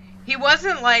cool. He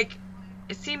wasn't like...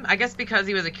 It seemed, I guess because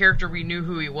he was a character, we knew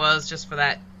who he was just for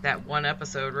that one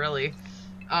episode, really.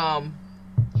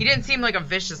 He didn't seem like a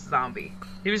vicious zombie.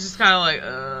 He was just kind of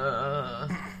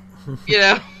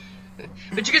like,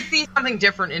 But you could see something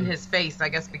different in his face, I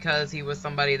guess because he was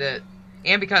somebody that...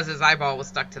 And because his eyeball was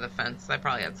stuck to the fence. That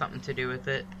probably had something to do with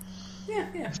it.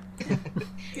 Yeah.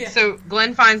 So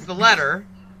Glenn finds the letter.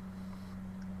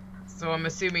 So I'm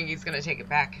assuming he's going to take it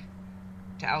back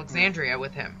to Alexandria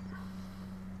with him.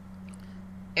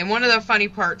 And one of the funny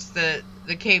parts that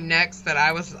came next that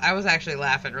I was actually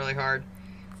laughing really hard.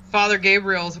 Father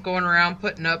Gabriel's going around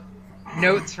putting up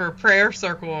notes for a prayer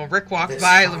circle, and Rick walks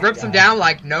by and rips him down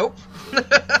like, nope.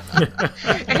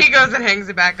 And he goes and hangs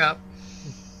it back up.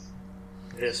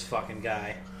 This fucking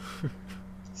guy.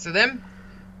 So then,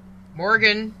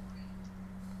 Morgan,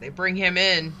 they bring him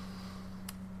in,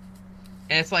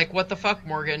 and it's like, what the fuck,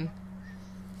 Morgan?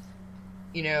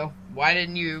 Why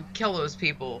didn't you kill those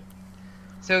people?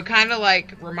 So it kind of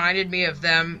like reminded me of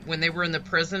them when they were in the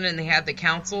prison and they had the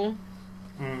council.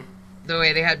 The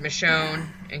way they had Michonne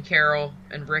and Carol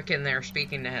and Rick in there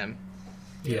speaking to him.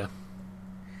 Yeah.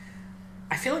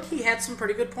 I feel like he had some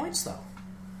pretty good points, though.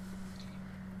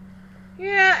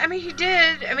 Yeah, I mean, he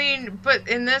did. I mean, but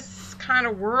in this kind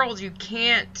of world, you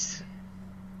can't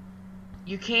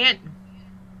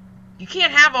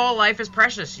have all life is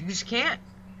precious. You just can't.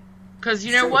 Because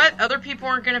you know what? Other people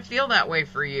aren't going to feel that way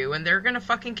for you, and they're going to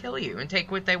fucking kill you and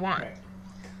take what they want. Right.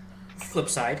 Flip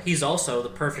side, he's also the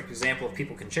perfect example of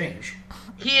people can change.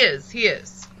 He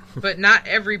is. But not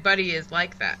everybody is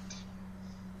like that.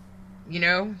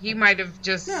 He might have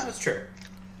just... Yeah, that's true.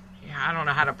 Yeah, I don't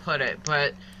know how to put it,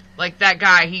 but like that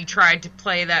guy, he tried to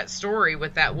play that story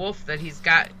with that wolf that he's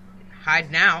got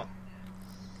hiding out.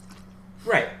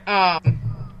 Right.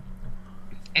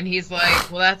 And he's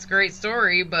like, well, that's a great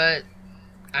story, but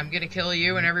I'm going to kill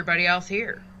you and everybody else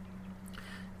here.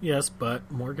 Yes,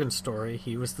 but Morgan's story,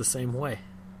 he was the same way.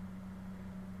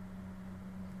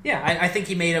 Yeah, I think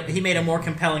he made a more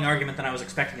compelling argument than I was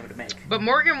expecting him to make. But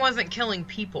Morgan wasn't killing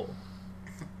people.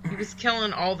 He was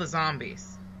killing all the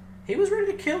zombies. He was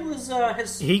ready to kill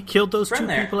his He killed those two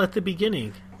there. people at the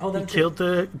beginning. Oh, he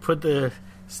put the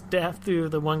staff through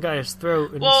the one guy's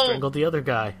throat and strangled the other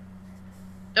guy.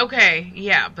 Okay,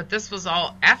 yeah, but this was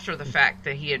all after the fact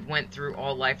that he had went through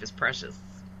all life is precious.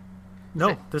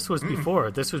 No, this was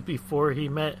before. This was before he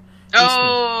met Eastman.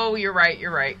 Oh, you're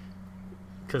right.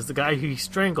 Because the guy who he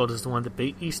strangled is the one that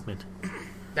bait Eastman.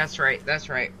 That's right.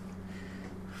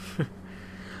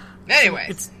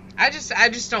 Anyways, I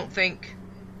just don't think...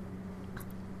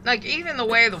 Like, even the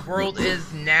way the world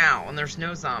is now, and there's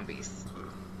no zombies,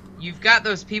 you've got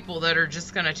those people that are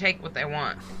just going to take what they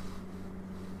want.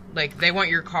 Like, they want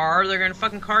your car, they're going to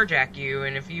fucking carjack you,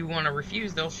 and if you want to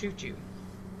refuse, they'll shoot you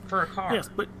for a car. Yes,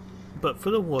 but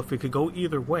for the wolf, it could go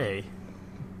either way.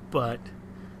 But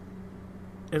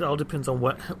it all depends on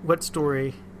what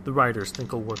story the writers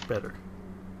think will work better.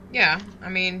 Yeah, I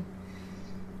mean...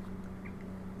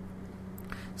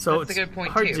 So that's a good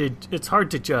point, too. It's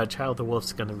hard to judge how the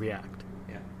wolf's going to react.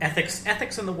 Yeah.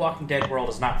 Ethics in the Walking Dead world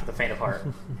is not for the faint of heart.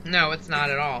 No, it's not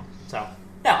at all. So...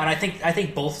 No, and I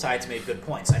think both sides made good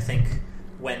points. I think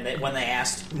when they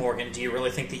asked Morgan, "Do you really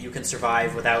think that you can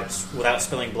survive without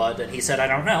spilling blood?" and he said, "I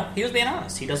don't know." He was being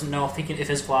honest. He doesn't know if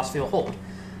his philosophy will hold.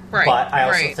 Right. But I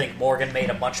also think Morgan made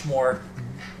a much more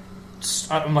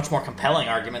a much more compelling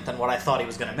argument than what I thought he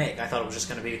was going to make. I thought it was just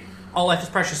going to be, all life is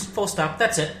precious, full stop,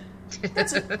 that's it.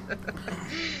 That's it.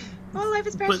 All life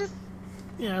is precious.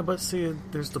 But see,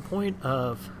 there's the point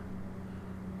of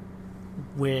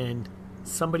when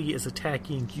somebody is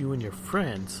attacking you and your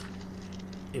friends,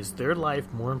 is their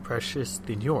life more precious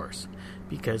than yours?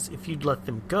 Because if you let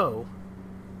them go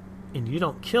and you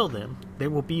don't kill them, they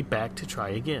will be back to try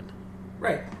again.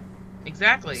 Right.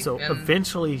 Exactly. So and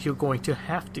eventually you're going to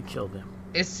have to kill them.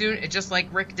 Just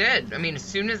like Rick did. I mean, as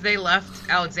soon as they left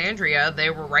Alexandria, they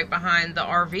were right behind the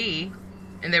RV,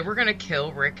 and they were going to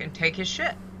kill Rick and take his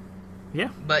shit. Yeah.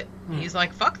 But he's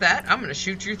like, fuck that. I'm going to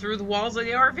shoot you through the walls of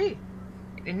the RV.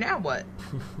 And now what?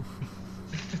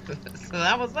 So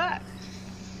that was that.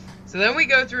 So then we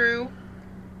go through,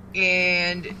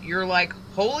 and you're like,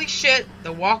 holy shit,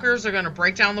 the walkers are going to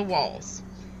break down the walls.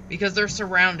 Because they're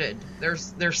surrounded.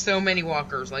 There's so many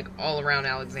walkers, like, all around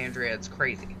Alexandria. It's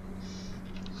crazy.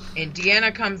 And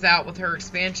Deanna comes out with her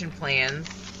expansion plans.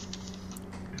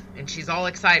 And she's all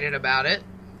excited about it.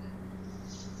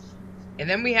 And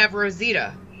then we have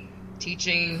Rosita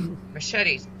teaching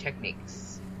machete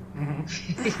techniques.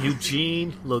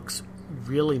 Eugene looks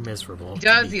really miserable. He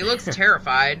does. He looks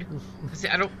terrified.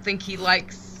 I don't think he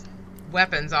likes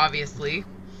weapons, obviously.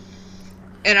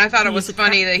 And I thought it was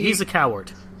funny that he's a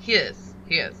coward. He is.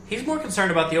 He's more concerned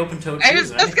about the open-toed I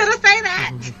shoes. was going to say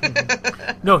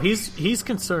that. No, he's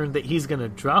concerned that he's going to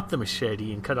drop the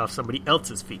machete and cut off somebody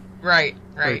else's feet. Right.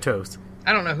 Or toes.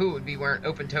 I don't know who would be wearing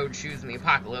open-toed shoes in the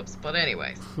apocalypse, but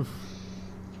anyways.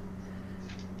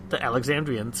 The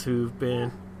Alexandrians who've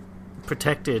been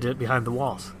protected behind the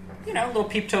walls. You know, a little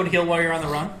peep-toed heel while you're on the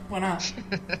run. Why not?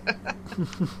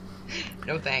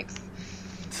 No thanks.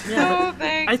 Yeah, no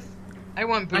thanks. I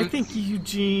want boots. I think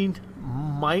Eugene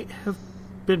might have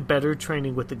been better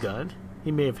training with the gun.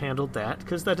 He may have handled that,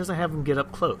 because that doesn't have him get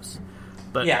up close.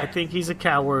 But I think he's a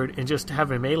coward, and just to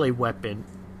have a melee weapon,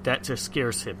 that just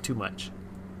scares him too much.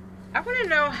 I want to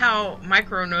know how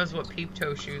Micro knows what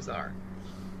peep-toe shoes are.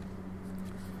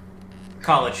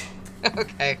 College.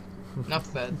 Okay.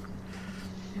 Enough said.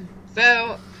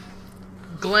 So,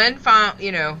 Glenn found,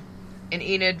 and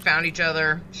Enid found each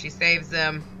other. She saves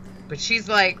them. But she's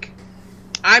like,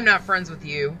 I'm not friends with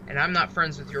you, and I'm not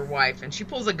friends with your wife. And she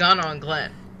pulls a gun on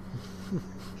Glenn.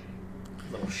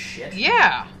 Little shit.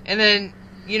 Yeah. And then,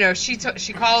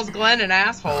 she calls Glenn an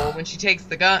asshole when he takes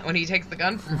the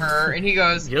gun from her. And he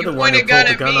goes, you point a gun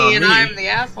at me, and I'm the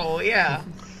asshole. Yeah.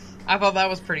 I thought that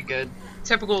was pretty good.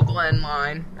 Typical Glenn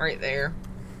line right there.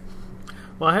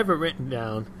 Well, I have it written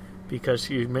down because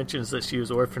she mentions that she was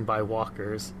orphaned by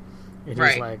walkers. And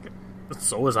he's like,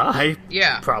 so was I.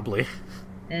 Yeah. Probably.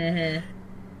 Mm-hmm.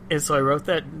 And so I wrote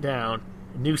that down.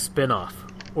 New spinoff.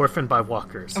 Orphaned by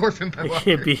walkers. Orphaned by walkers.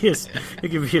 It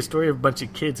could be a story of a bunch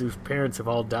of kids whose parents have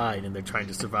all died and they're trying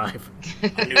to survive.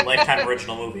 A new Lifetime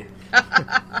original movie.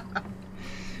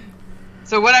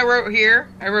 So what I wrote here,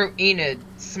 I wrote Enid,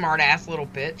 smart-ass little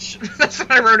bitch. That's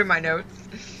what I wrote in my notes.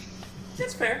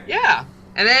 That's fair. Yeah.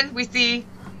 And then we see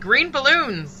green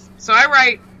balloons. So I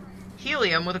write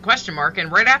helium with a question mark,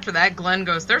 and right after that, Glenn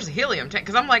goes, there's a helium tank.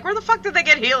 Because I'm like, where the fuck did they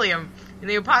get helium in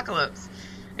the apocalypse?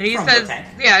 And he says,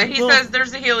 says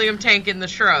there's a helium tank in the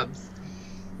shrubs.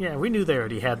 Yeah, we knew they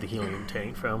already had the helium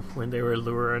tank from when they were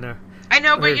luring her. I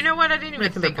know, but you know what? I didn't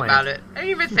even think about it. I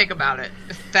didn't even think about it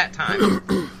at that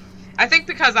time. I think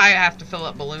because I have to fill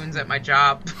up balloons at my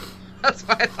job. That's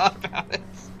why I thought about it.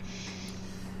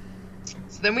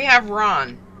 So then we have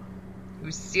Ron,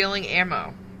 who's stealing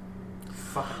ammo.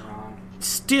 Fucking Ron.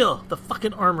 Still, the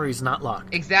fucking armory's not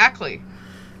locked. Exactly.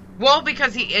 Well,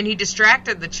 because he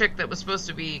distracted the chick that was supposed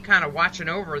to be kind of watching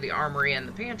over the armory and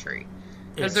the pantry.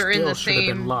 Because they're in the same... should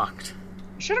have been locked.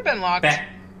 Should have been locked.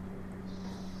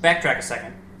 Backtrack a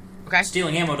second. Okay.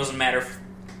 Stealing ammo doesn't matter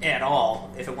at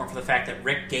all if it weren't for the fact that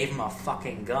Rick gave him a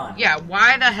fucking gun. Yeah,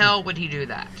 why the hell would he do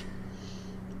that?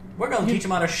 We're going to teach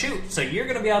him how to shoot, so you're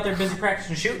going to be out there busy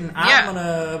practicing shooting. I'm going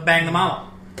to bang the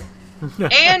mama.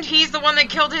 And he's the one that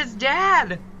killed his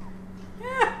dad.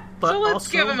 Yeah. But so let's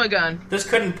give him a gun. This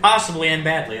couldn't possibly end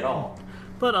badly at all.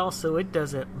 But also, it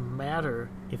doesn't matter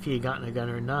if he had gotten a gun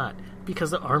or not,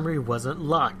 because the armory wasn't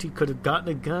locked. He could have gotten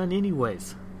a gun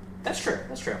anyways. That's true.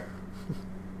 That's true.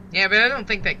 Yeah, but I don't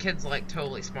think that kid's, like,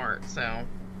 totally smart, so... I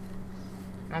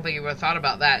don't think he would have thought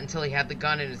about that until he had the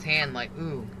gun in his hand, like,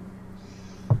 ooh.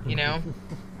 You know?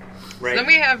 Right. So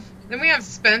then we have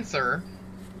Spencer.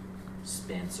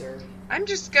 Spencer. I'm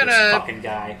just gonna... This fucking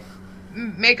guy.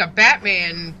 Make a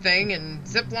Batman thing and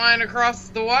zip line across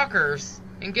the walkers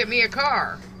and get me a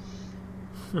car.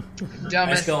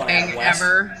 Dumbest thing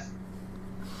ever.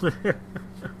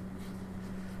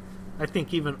 I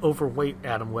think even overweight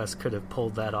Adam West could have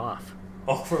pulled that off.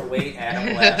 Overweight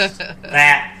Adam West.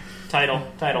 That title.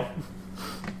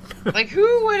 Like,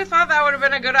 who would have thought that would have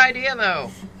been a good idea,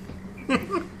 though?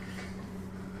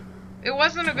 It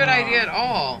wasn't a good idea at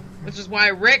all. Which is why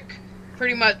Rick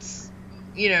pretty much,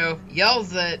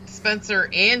 yells at Spencer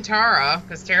and Tara,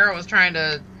 because Tara was trying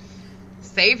to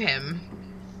save him.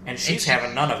 And she's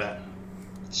having none of it.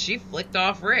 She flicked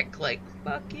off Rick, like,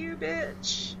 fuck you,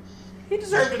 bitch. He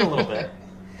deserved it a little bit.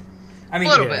 I mean,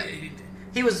 a little bit.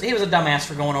 He was a dumbass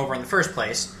for going over in the first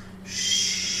place.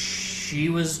 She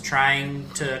was trying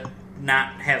to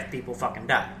not have people fucking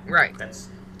die. Right.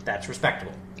 That's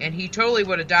respectable. And he totally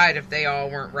would have died if they all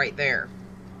weren't right there.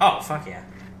 Oh, fuck yeah.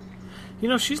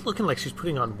 She's looking like she's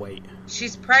putting on weight.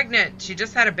 She's pregnant. She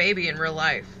just had a baby in real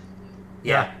life.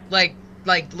 Yeah. Like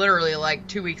literally,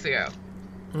 2 weeks ago.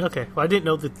 Okay. Well, I didn't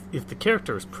know that if the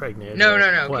character was pregnant. No.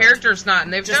 What. Character's not.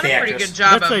 And they've Just done a pretty actress. good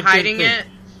job That's of like hiding they- it.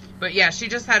 But yeah, she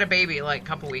just had a baby a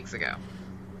couple weeks ago.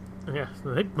 Yeah,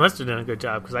 they must have done a good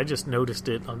job because I just noticed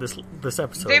it on this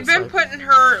episode. They've been putting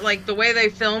her, the way they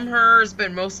film her has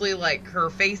been mostly, her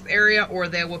face area, or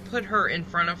they would put her in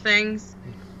front of things.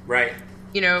 Right.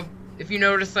 If you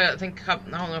notice, I think, I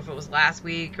don't know if it was last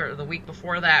week or the week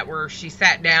before that, where she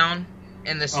sat down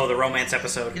and the romance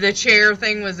episode. The chair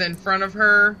thing was in front of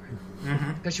her.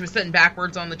 Mm-hmm. Because she was sitting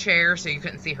backwards on the chair, so you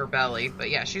couldn't see her belly. But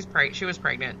yeah, she was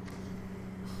pregnant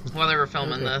while they were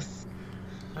filming this.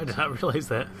 I did not realize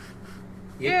that.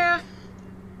 Yeah.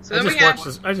 So I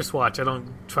then just watch. I don't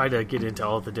try to get into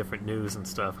all the different news and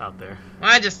stuff out there.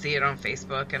 Well, I just see it on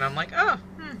Facebook, and I'm like, how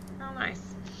nice.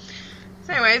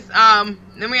 So anyways,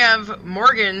 then we have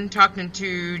Morgan talking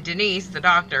to Denise, the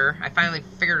doctor. I finally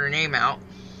figured her name out.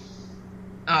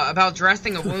 About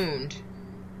dressing a wound.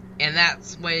 And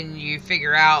that's when you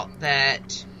figure out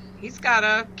that he's got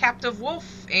a captive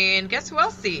wolf, and guess who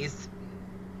else sees?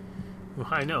 Well,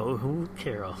 I know. Who?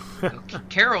 Carol.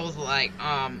 Carol's like,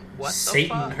 what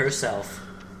Satan the fuck? herself.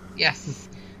 Yes.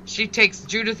 She takes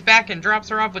Judith back and drops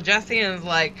her off with Jesse and is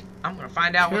like, I'm going to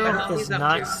find out what the hell Carol is he's up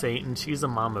not to. Satan. She's a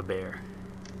mama bear.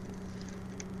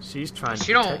 She's trying to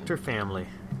She protect her family.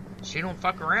 She don't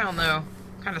fuck around, though.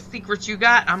 What kind of secrets you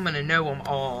got? I'm going to know them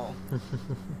all.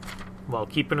 While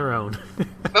keeping her own.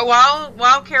 But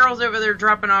while Carol's over there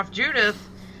dropping off Judith,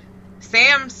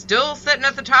 Sam's still sitting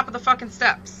at the top of the fucking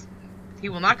steps. He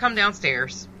will not come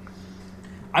downstairs.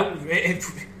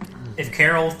 If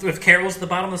Carol's at the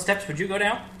bottom of the steps, would you go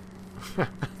down?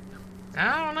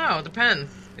 I don't know. It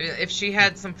depends. If she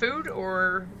had some food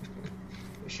or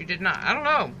if she did not. I don't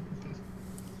know.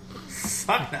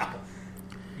 Fuck no.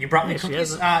 You brought me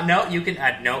cookies? No, you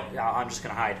can... no, I'm just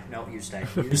going to hide. No, you stay.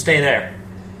 You stay there.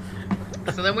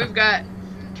 So then we've got...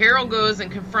 Carol goes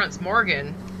and confronts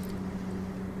Morgan.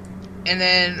 And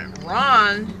then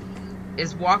Ron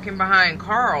is walking behind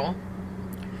Carl.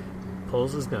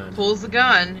 Pulls his gun. Pulls the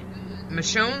gun.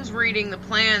 Michonne's reading the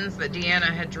plans that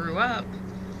Deanna had drew up.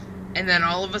 And then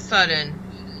all of a sudden,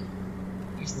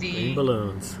 you see... Green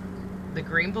balloons. The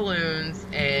green balloons,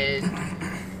 and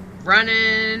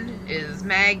running is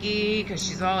Maggie, because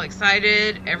she's all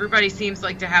excited. Everybody seems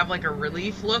to have a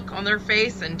relief look on their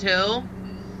face until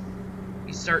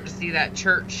you start to see that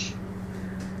church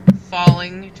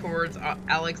falling towards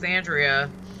Alexandria.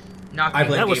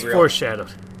 That was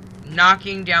foreshadowed.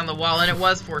 Knocking down the wall, and it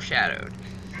was foreshadowed.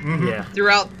 Mm-hmm. Yeah.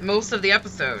 Throughout most of the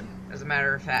episode, as a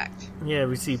matter of fact. Yeah,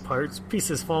 we see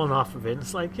pieces falling off of it.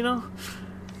 It's like,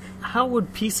 how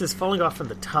would pieces falling off from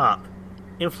the top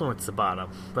influence the bottom?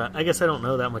 But I guess I don't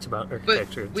know that much about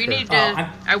architecture. But we need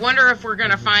to... I wonder if we're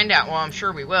going to find out, well, I'm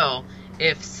sure we will,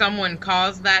 if someone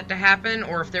caused that to happen,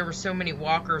 or if there were so many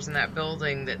walkers in that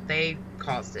building that they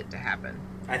caused it to happen.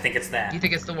 I think it's that. You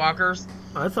think it's the walkers?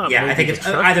 I thought. Yeah, I think it's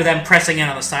either them pressing in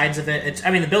on the sides of it.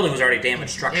 The building was already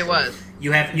damaged structurally. It was.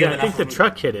 You have I enough think the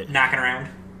truck hit it. knocking around.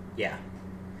 Yeah.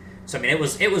 So it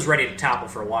was ready to topple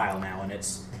for a while now, and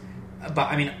it's.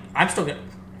 But I'm still gonna.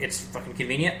 It's fucking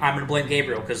convenient. I'm gonna blame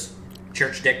Gabriel because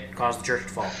church dick caused the church to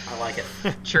fall. I like it.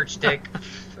 Church dick.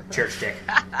 Church dick.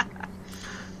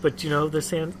 But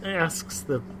this asks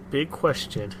the big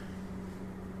question: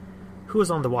 who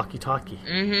was on the walkie-talkie?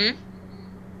 Mm-hmm.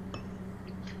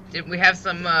 Did we have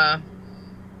some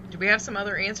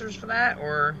other answers for that,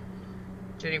 or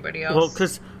did anybody else? Well,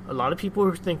 because a lot of people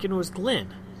were thinking it was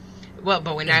Glenn. Well,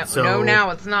 but we know now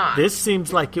it's not. This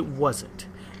seems like it wasn't.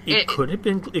 It could have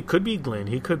been. It could be Glenn.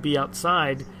 He could be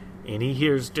outside, and he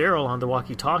hears Daryl on the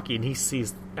walkie-talkie, and he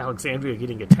sees Alexandria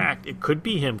getting attacked. It could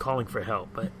be him calling for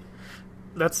help, but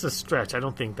that's a stretch. I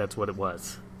don't think that's what it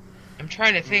was. I'm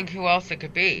trying to think who else it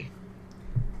could be.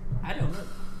 I don't know.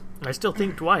 I still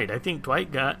think Dwight. I think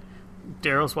Dwight got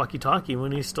Daryl's walkie-talkie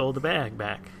when he stole the bag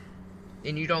back.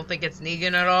 And you don't think it's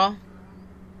Negan at all?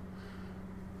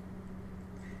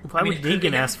 Why would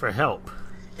Negan ask for help?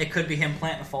 It could be him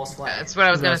planting a false flag. That's what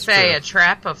I was going to say. True. A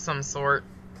trap of some sort.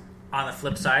 On the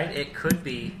flip side, it could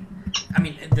be... I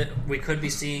mean, we could be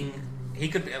seeing... He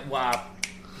could be...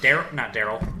 Daryl... Not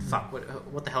Daryl. Fuck.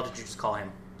 What the hell did you just call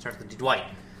him? Starts with Dwight.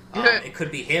 It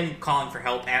could be him calling for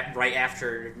help right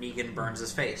after Negan burns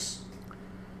his face.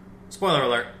 Spoiler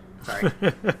alert. Sorry.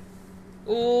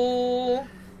 Ooh.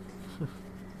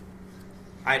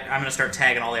 I'm going to start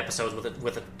tagging all the episodes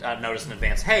with a notice in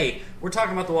advance. Hey, we're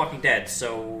talking about The Walking Dead,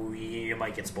 so you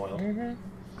might get spoiled.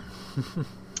 Mm-hmm.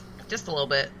 Just a little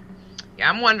bit. Yeah,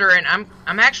 I'm wondering. I'm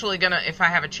actually gonna, if I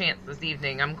have a chance this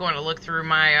evening, I'm going to look through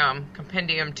my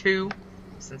Compendium 2,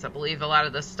 since I believe a lot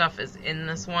of this stuff is in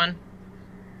this one,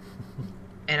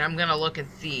 and I'm gonna look and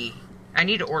see. I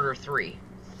need to order 3,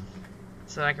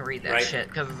 so I can read that shit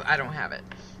because I don't have it,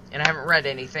 and I haven't read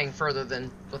anything further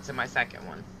than what's in my second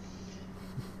one.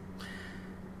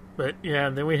 But yeah,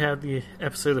 then we had the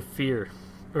episode of Fear,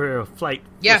 or Flight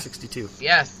 462.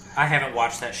 Yes. I haven't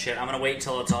watched that shit. I'm gonna wait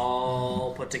until it's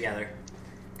all put together.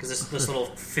 Because this little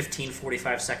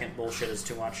 45-second bullshit is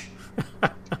too much.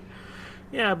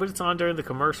 Yeah, but it's on during the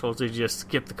commercials. You just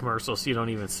skip the commercials so you don't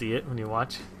even see it when you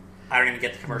watch. I don't even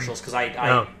get the commercials because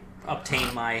I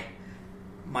obtain my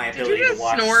ability to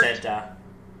watch snort? said...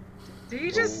 Did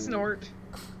you just snort?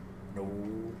 No.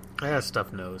 I got a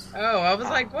stuffed nose. Oh, I was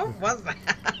like, what was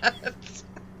that?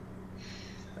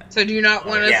 So do you not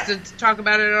want us to talk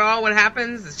about it at all? What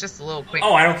happens? It's just a little quick.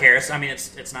 Oh, I don't care. It's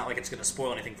not like it's going to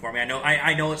spoil anything for me.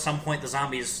 I know at some point the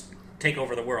zombies take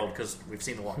over the world because we've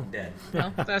seen The Walking Dead.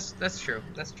 Well, that's true.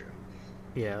 That's true.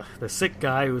 Yeah, the sick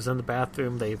guy who was in the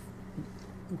bathroom, they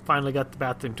finally got the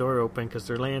bathroom door open because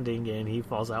they're landing, and he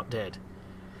falls out dead.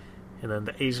 And then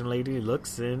the Asian lady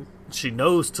looks in. She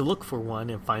knows to look for one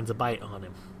and finds a bite on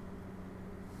him.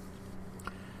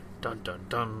 Dun dun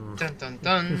dun. Dun dun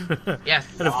dun. Yes.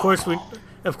 And of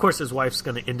course, his wife's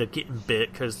going to end up getting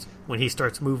bit because when he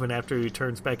starts moving after he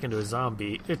turns back into a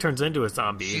zombie, she's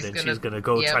going to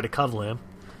go try to cuddle him.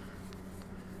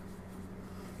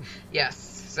 Yes.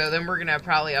 So then we're going to have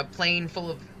probably a plane full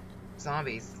of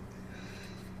zombies.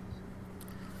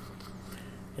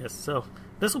 Yes. So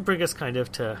this will bring us kind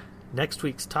of to next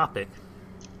week's topic,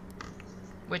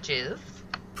 which is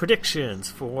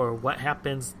predictions for what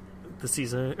happens the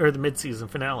season or the mid-season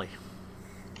finale.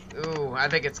 Ooh, I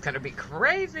think it's gonna be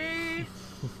crazy.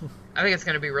 I think it's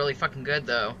gonna be really fucking good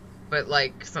though. But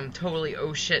like some totally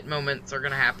oh shit moments are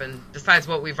gonna happen. Besides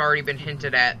what we've already been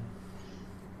hinted at.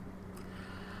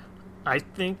 I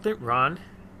think that Ron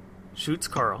shoots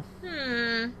Carl.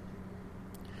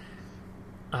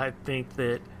 I think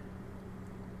that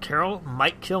Carol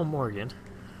might kill Morgan.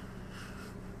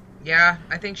 Yeah,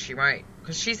 I think she might.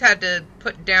 Because she's had to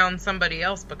put down somebody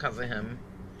else because of him.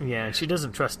 Yeah, and she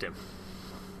doesn't trust him.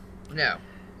 No.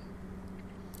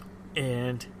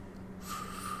 And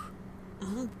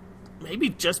maybe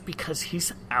just because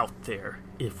he's out there,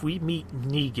 if we meet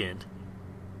Negan,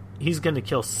 he's going to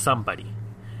kill somebody.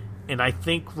 And I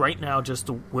think right now, just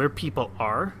where people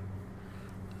are,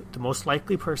 the most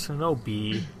likely person will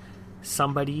be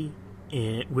somebody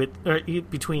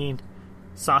between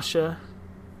Sasha,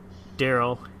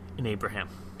 Daryl, and Abraham.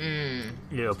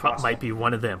 Might be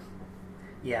one of them.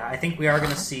 Yeah, I think we are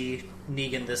going to see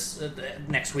Negan this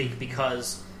next week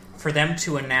because for them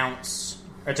to announce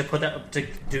or to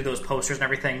do those posters and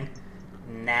everything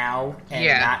now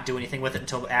and not do anything with it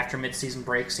until after mid-season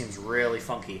break seems really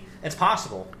funky. It's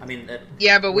possible. I mean,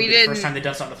 but we didn't. The first time they've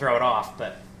done something to throw it off,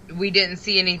 but we didn't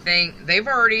see anything.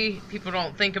 People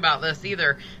don't think about this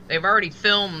either. They've already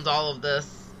filmed all of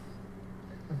this.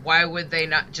 Why would they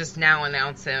not just now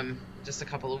announce him just a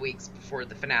couple of weeks before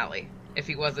the finale if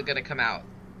he wasn't going to come out?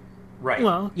 Right.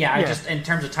 Well, I just in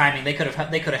terms of timing, they could have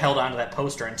held on to that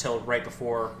poster until right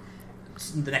before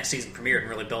the next season premiered and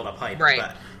really build up hype. Right.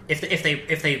 But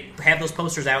if they have those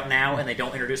posters out now and they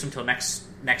don't introduce them until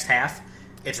next half,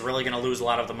 it's really going to lose a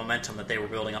lot of the momentum that they were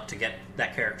building up to get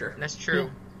that character. That's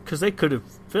true. Because they could have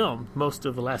filmed most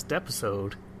of the last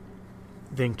episode,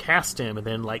 then cast him, and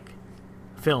then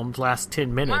filmed last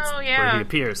 10 minutes where he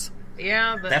appears.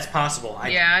 Yeah, that's possible.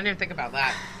 I didn't think about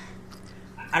that.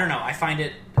 I don't know. I find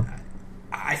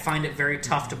it very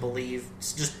tough to believe,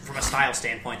 just from a style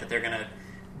standpoint, that they're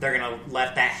gonna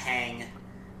let that hang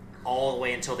all the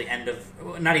way until the end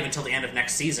of, not even until the end of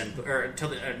next season, or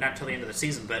not till the end of the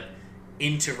season, but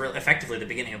into effectively the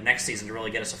beginning of next season to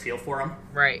really get us a feel for them.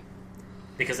 Right.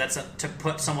 Because to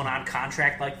put someone on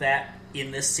contract like that in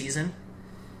this season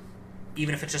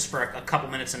even if it's just for a couple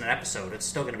minutes in an episode, it's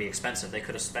still going to be expensive. They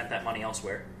could have spent that money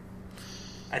elsewhere.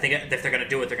 I think if they're going to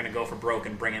do it, they're going to go for broke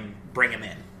and bring him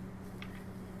in.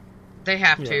 They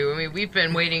have to. I mean, we've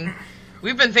been waiting.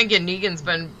 We've been thinking Negan's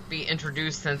been be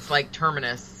introduced since, like,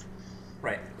 Terminus.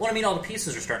 Right. Well, I mean, all the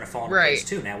pieces are starting to fall into place,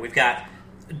 too, now. We've got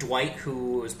Dwight,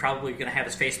 who is probably going to have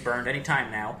his face burned any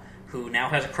time now, who now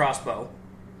has a crossbow.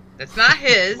 That's not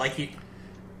his.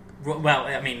 Well,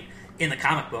 I mean, in the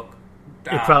comic book,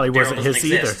 it probably wasn't his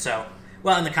exist, either. So,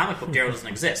 well, in the comic book, Daryl doesn't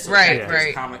exist. So right.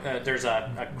 There's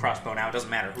a crossbow now. It doesn't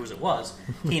matter whose it was.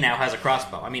 He now has a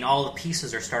crossbow. I mean, all the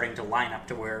pieces are starting to line up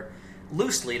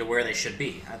loosely to where they should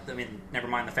be. I mean, never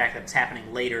mind the fact that it's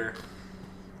happening later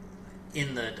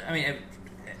in the... I mean,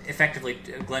 effectively,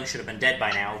 Glenn should have been dead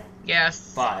by now.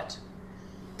 Yes. But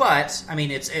I mean,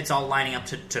 it's all lining up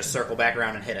to circle back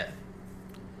around and hit it.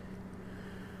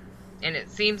 And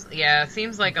it seems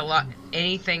like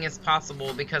anything is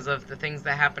possible because of the things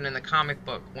that happen in the comic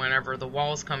book whenever the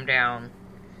walls come down.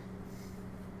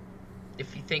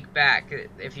 If you think back,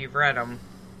 if you've read them,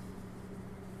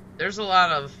 there's a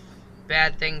lot of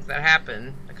bad things that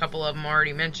happen. A couple of them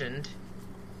already mentioned.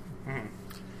 Mm-hmm.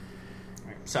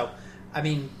 So, I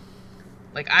mean,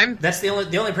 that's the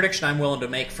only prediction I'm willing to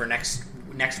make for next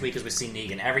week as we see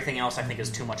Negan. Everything else I think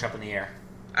is too much up in the air.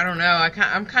 I don't know.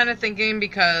 I'm kind of thinking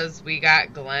because we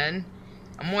got Glenn.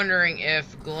 I'm wondering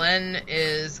if Glenn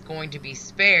is going to be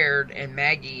spared and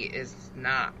Maggie is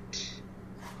not.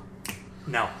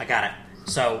 No, I got it.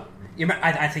 So,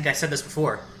 I think I said this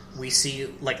before. We see,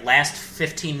 last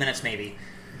 15 minutes maybe,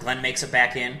 Glenn makes it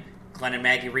back in. Glenn and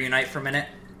Maggie reunite for a minute.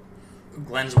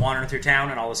 Glenn's wandering through town,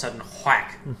 and all of a sudden,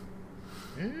 whack.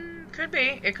 Could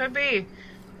be. It could be.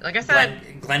 Like I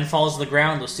said... Glenn falls to the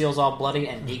ground, Lucille's all bloody,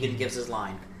 and Negan gives his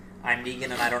line. I'm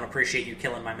Negan, and I don't appreciate you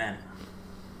killing my men.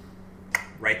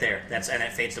 Right there. And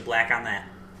it fades to black on that.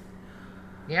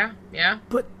 Yeah.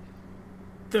 But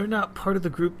they're not part of the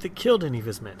group that killed any of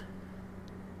his men.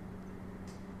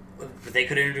 But they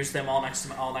could introduce them all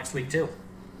next week, too.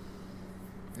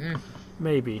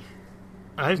 Maybe.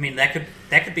 I mean, that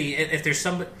could be... If there's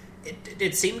some...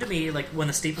 It seemed to me like when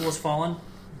the steeple was falling...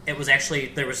 It was actually,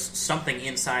 there was something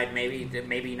inside,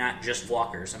 maybe not just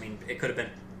walkers. I mean, it could have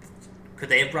been... Could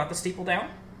they have brought the steeple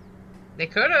down? They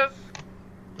could have.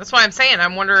 That's why I'm saying,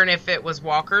 I'm wondering if it was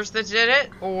walkers that did it,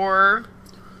 or...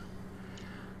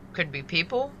 Could be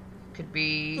people. Could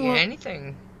be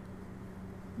anything.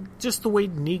 Just the way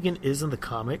Negan is in the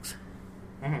comics,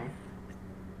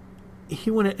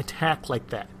 he wouldn't attack like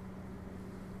that.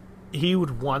 He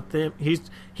would want them... He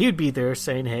would be there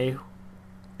saying, hey...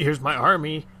 Here's my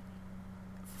army.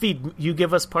 You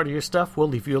give us part of your stuff, we'll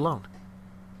leave you alone.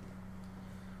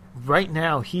 Right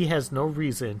now, he has no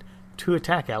reason to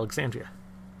attack Alexandria.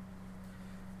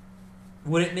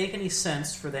 Would it make any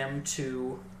sense for them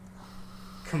to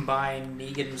combine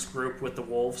Negan's group with the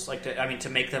Wolves? To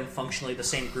make them functionally the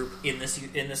same group in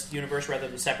this universe rather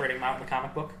than separating them out in the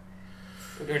comic book?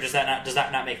 Or does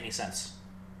that not make any sense?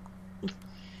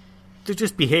 They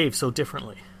just behave so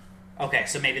differently. Okay,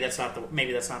 so maybe that's not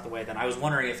the way then. I was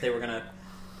wondering if they were gonna,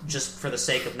 just for the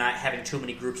sake of not having too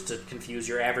many groups to confuse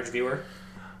your average viewer,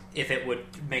 if it would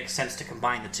make sense to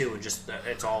combine the two and just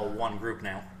it's all one group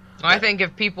now. Well, I think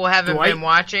if people haven't been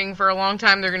watching for a long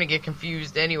time, they're gonna get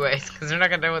confused anyways because they're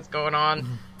not gonna know what's going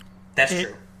on. That's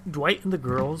true. Dwight and the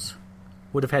girls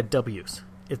would have had W's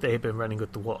if they had been running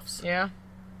with the Wolves. Yeah,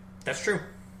 that's true.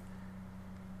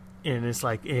 And it's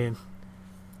and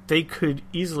they could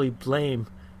easily blame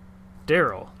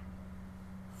Daryl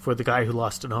for the guy who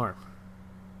lost an arm.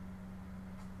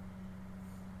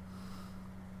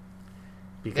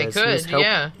 Because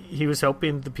he was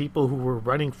helping the people who were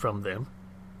running from them.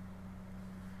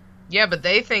 Yeah, but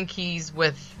they think he's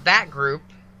with that group.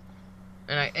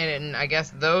 And I guess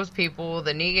those people,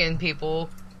 the Negan people,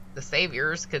 the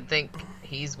saviors, could think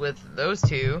he's with those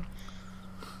two.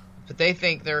 But they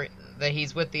think that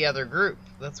he's with the other group.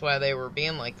 That's why they were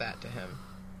being like that to him.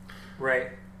 Right.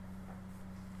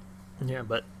 Yeah,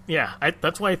 but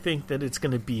that's why I think that it's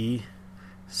going to be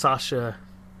Sasha,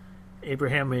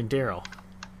 Abraham, and Daryl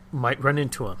might run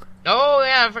into him. Oh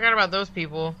yeah, I forgot about those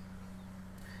people.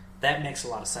 That makes a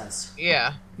lot of sense.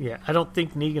 Yeah. Yeah, I don't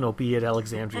think Negan will be at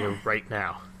Alexandria right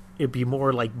now. It'd be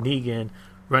more like Negan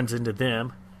runs into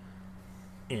them,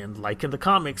 and like in the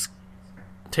comics,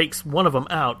 takes one of them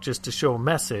out just to show a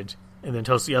message, and then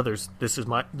tells the others, "This is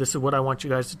what I want you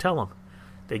guys to tell them."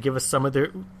 They give us some of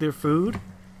their food,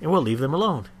 and we'll leave them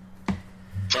alone.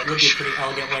 That would be a pretty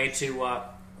elegant way to...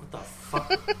 what the fuck?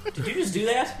 Did you just do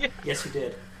that? Yeah. Yes, you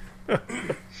did.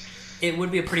 It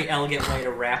would be a pretty elegant way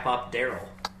to wrap up Daryl.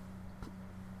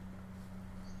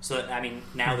 So I mean,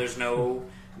 now there's no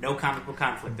comic book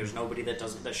conflict. There's nobody that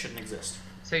shouldn't exist.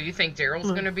 So you think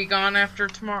Daryl's going to be gone after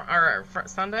tomorrow or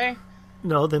Sunday?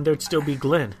 No, then there'd still be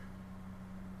Glenn.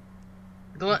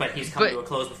 But he's coming to a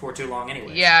close before too long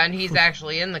anyway. Yeah, and he's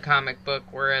actually in the comic book,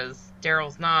 whereas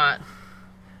Daryl's not.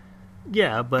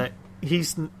 Yeah, but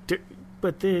then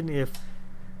if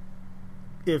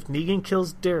Negan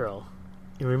kills Daryl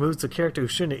and removes the character who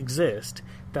shouldn't exist,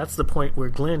 that's the point where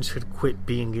Glenn should quit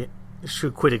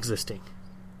existing.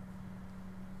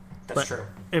 That's true.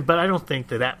 But I don't think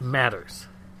that matters.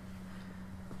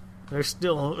 There's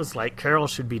still, it's like Carol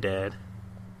should be dead.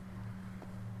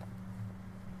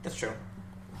 That's true.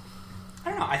 I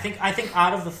don't know. I think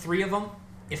out of the three of them,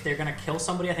 if they're going to kill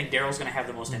somebody, I think Daryl's going to have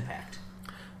the most impact.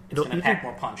 It's going to pack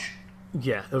more punch.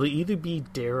 Yeah, it'll either be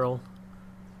Daryl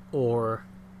or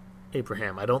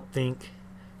Abraham. I don't think,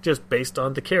 just based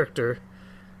on the character,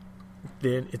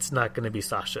 then it's not going to be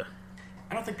Sasha.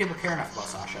 I don't think people care enough about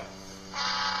Sasha.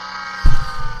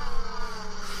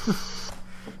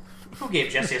 Who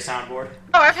gave Jesse a soundboard?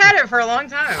 Oh, I've had it for a long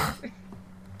time.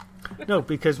 No,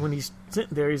 because when he's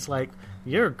sitting there, he's like,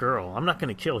 "You're a girl. I'm not going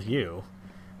to kill you.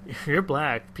 You're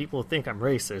black. People think I'm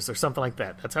racist," or something like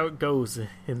that. That's how it goes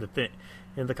in the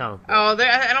comic book. Oh,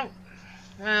 I don't.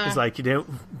 Well. It's like you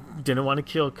didn't want to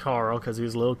kill Carl because he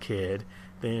was a little kid.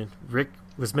 Then Rick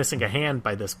was missing a hand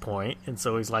by this point, and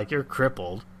so he's like, "You're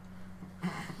crippled."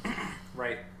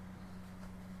 Right.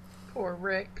 Poor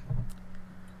Rick.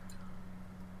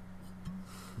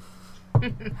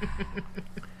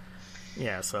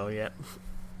 Yeah. So yeah.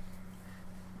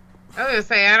 I was gonna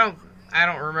say I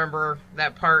don't remember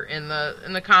that part in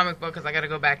the comic book because I got to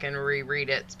go back and reread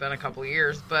it. It's been a couple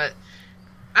years, but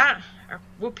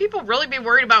will people really be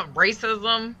worried about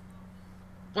racism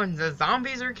when the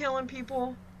zombies are killing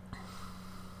people?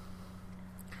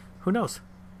 Who knows?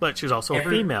 But she's also a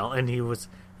female, and he was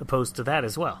opposed to that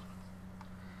as well.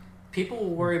 People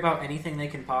will worry about anything they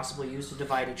can possibly use to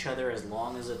divide each other as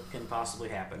long as it can possibly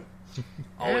happen.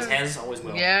 Always has, always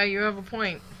will. Yeah, you have a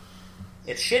point.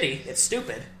 It's shitty, it's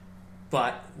stupid,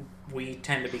 but we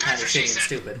tend to be kind of shitty and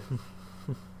stupid.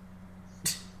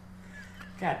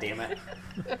 God damn it.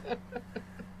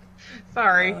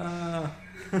 Sorry.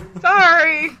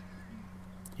 Sorry!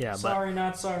 Yeah, sorry,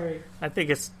 not sorry. I think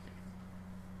it's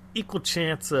equal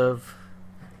chance of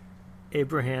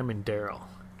Abraham and Daryl.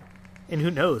 And who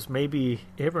knows, maybe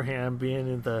Abraham being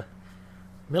in the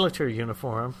military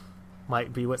uniform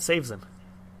might be what saves him.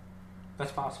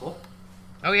 That's possible.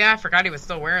 Oh yeah, I forgot he was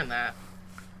still wearing that.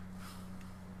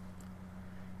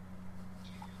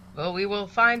 Well, we will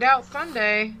find out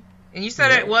Sunday. And you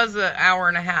said it was an hour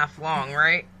and a half long,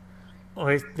 right? Oh,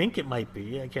 I think it might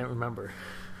be. I can't remember.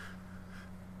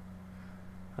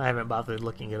 I haven't bothered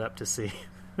looking it up to see.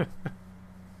 I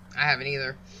haven't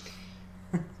either.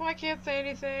 So I can't say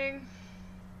anything.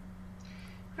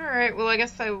 Alright, well I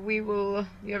guess we will...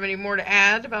 You have any more to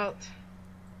add about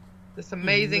this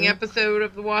amazing episode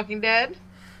of The Walking Dead?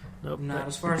 Nope. Not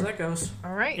as far as that goes.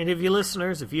 Alright. Any of you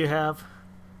listeners, if you have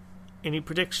any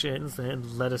predictions,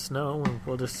 then let us know, and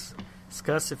we'll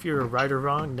discuss if you're right or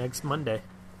wrong next Monday.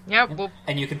 Yep. Well,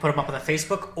 and you can put them up on the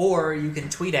Facebook, or you can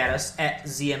tweet at us at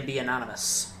ZMB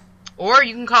Anonymous. Or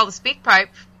you can call the Speak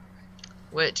Pipe,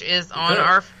 which is on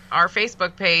our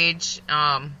Facebook page.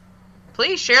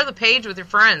 Please share the page with your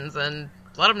friends and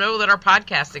let them know that our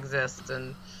podcast exists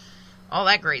and all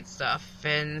that great stuff.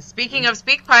 And speaking of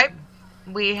Speak Pipe,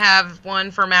 we have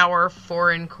one from our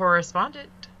foreign correspondent,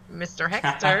 Mr.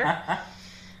 Hector.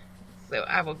 So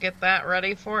I will get that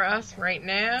ready for us right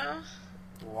now.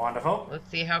 Wonderful. Let's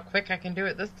see how quick I can do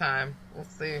it this time. We'll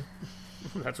see.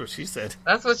 That's what she said.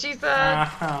 That's what she said.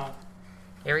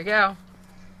 Here we go.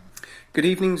 Good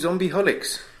evening, zombie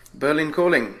holics. Berlin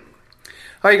calling.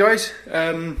 Hi guys.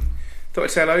 Thought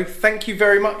I'd say hello. Thank you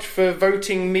very much for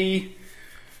voting me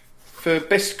for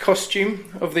best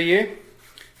costume of the year.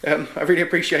 I really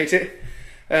appreciate it.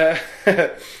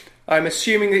 I'm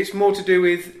assuming that it's more to do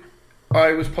with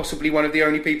I was possibly one of the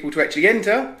only people to actually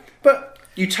enter, but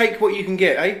you take what you can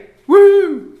get, eh?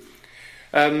 Woo!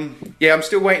 Yeah, I'm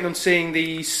still waiting on seeing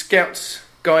the Scouts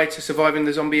Guide to Surviving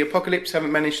the Zombie Apocalypse.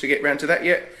 Haven't managed to get round to that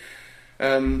yet.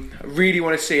 I really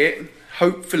want to see it.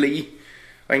 Hopefully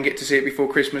I can get to see it before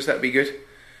Christmas. That'd be good.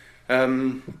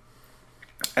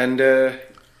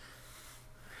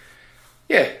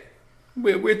 Yeah,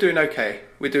 we're doing okay.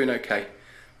 We're doing okay.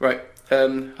 Right.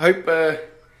 Hope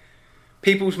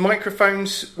people's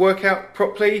microphones work out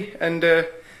properly and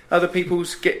other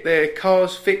people's get their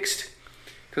cars fixed,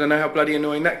 because I know how bloody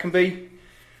annoying that can be.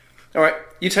 Alright,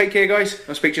 you take care guys.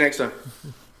 I'll speak to you next time.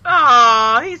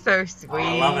 Aw, he's so sweet.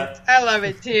 I love it. I love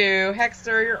it too.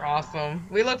 Hexter, you're awesome.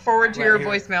 We look forward to your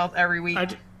voicemails every week.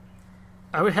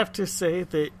 I would have to say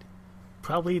that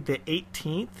probably the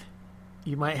 18th,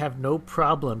 you might have no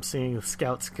problem seeing the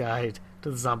Scout's Guide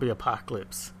to the Zombie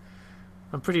Apocalypse.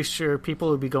 I'm pretty sure people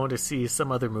will be going to see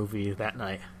some other movie that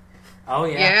night. Oh,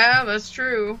 yeah. Yeah, that's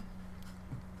true.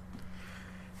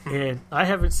 And I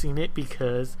haven't seen it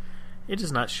because it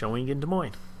is not showing in Des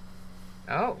Moines.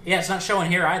 Oh. Yeah, it's not showing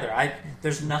here either.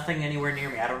 There's nothing anywhere near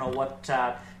me. I don't know what...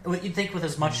 you'd think with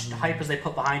as much hype as they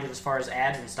put behind it as far as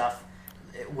ads and stuff,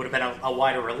 it would have been a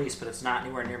wider release, but it's not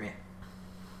anywhere near me.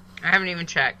 I haven't even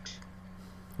checked.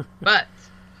 But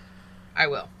I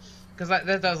will. Because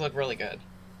that does look really good.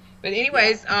 But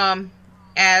anyways,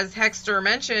 as Hexter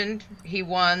mentioned, he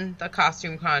won the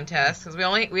costume contest.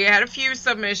 Because we had a few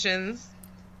submissions.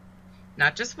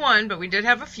 Not just one, but we did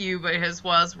have a few, but his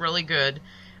was really good.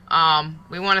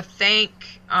 We want to thank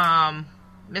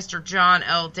Mr. John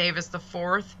L. Davis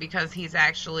IV because he's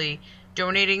actually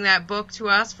donating that book to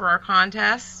us for our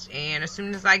contest. And as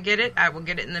soon as I get it, I will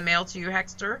get it in the mail to you,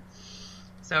 Hexter.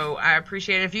 So I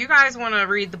appreciate it. If you guys want to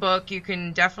read the book, you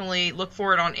can definitely look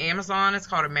for it on Amazon. It's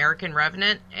called American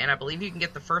Revenant, and I believe you can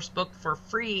get the first book for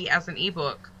free as an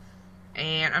ebook.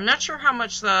 And I'm not sure how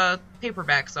much the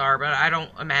paperbacks are, but I don't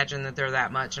imagine that they're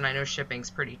that much, and I know shipping's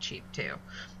pretty cheap too.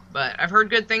 But I've heard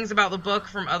good things about the book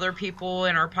from other people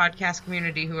in our podcast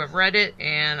community who have read it,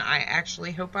 and I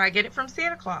actually hope I get it from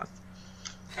Santa Claus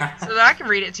so that I can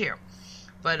read it too.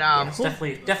 But it's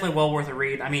definitely well worth a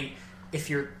read. I mean, if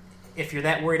you're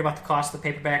that worried about the cost of the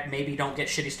paperback, maybe don't get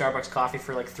shitty Starbucks coffee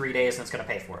for like 3 days and it's going to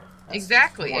pay for it. That's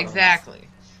exactly. Hold on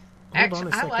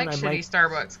a second, I like shitty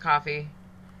Starbucks coffee.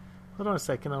 Hold on a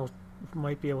second. I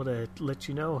might be able to let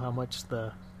you know how much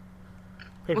the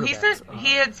paperbacks Well,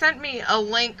 he had sent me a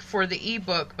link for the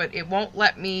ebook, but it won't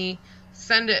let me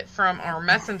send it from our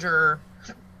messenger,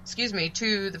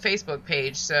 to the Facebook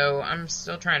page. So I'm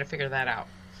still trying to figure that out.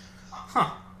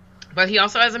 Huh. But he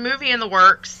also has a movie in the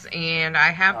works, and I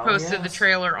have posted the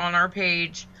trailer on our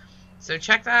page. So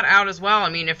check that out as well. I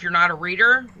mean, if you're not a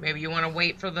reader, maybe you want to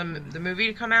wait for the movie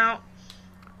to come out.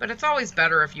 But it's always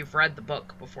better if you've read the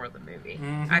book before the movie,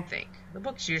 I think. The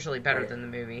book's usually better than the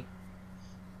movie.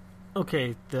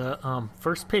 Okay, the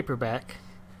first paperback,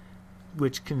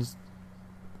 which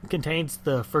contains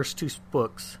the first two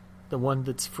books, the one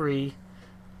that's free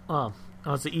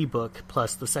as the ebook,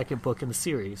 plus the second book in the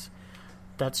series,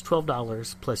 that's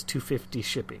 $12 plus $2.50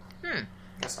 shipping.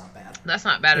 That's not bad. That's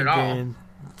not bad at all. And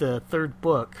the third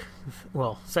book,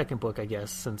 second book, I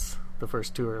guess, since the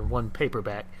first two are in one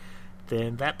paperback,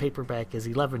 then that paperback is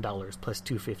 $11 plus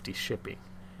 $2.50 shipping.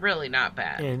 Really not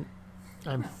bad. And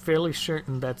I'm fairly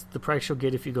certain that's the price you'll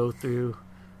get if you go through,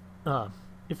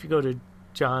 if you go to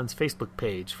John's Facebook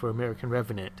page for American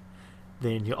Revenant,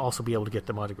 then you'll also be able to get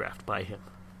them autographed by him.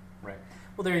 Right.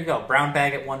 Well, there you go. Brown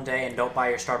bag it one day and don't buy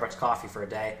your Starbucks coffee for a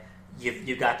day.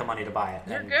 You've got the money to buy it.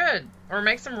 They're good. Or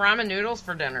make some ramen noodles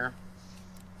for dinner.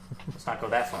 Let's not go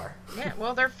that far. Yeah,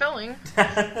 well, they're filling.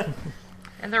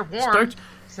 And they're warm.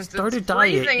 Since start it's a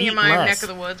diet, freezing in my neck of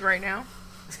the woods right now.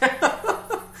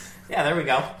 Yeah, there we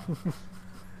go.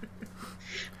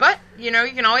 But, you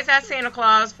can always ask Santa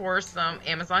Claus for some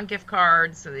Amazon gift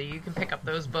cards so that you can pick up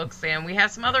those books. And we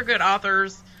have some other good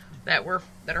authors that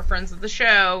are friends of the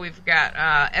show. We've got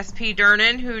S.P.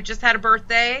 Durnan, who just had a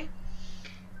birthday.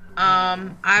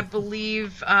 I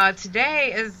believe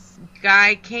today is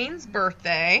Guy Kane's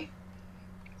birthday.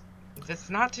 If it's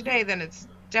not today, then it's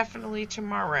definitely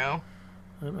tomorrow.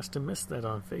 I must have missed that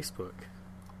on Facebook.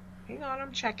 Hang on,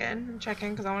 I'm checking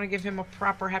because I want to give him a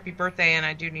proper happy birthday, and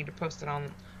I do need to post it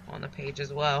on the page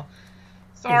as well.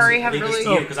 Sorry, haven't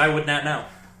really. Because I would not know.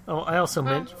 Oh, I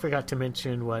also forgot to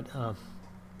mention what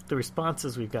the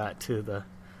responses we got to the.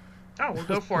 Oh, we'll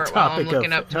go for it while I'm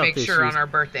looking up to make sure on our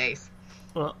birthdays.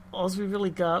 Well, all we really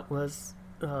got was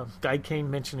Guy Kane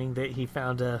mentioning that he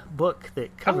found a book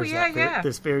that covers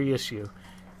this very issue.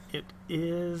 It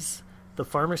is The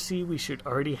Pharmacy We Should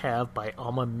Already Have by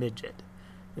Alma Midget.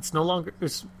 It's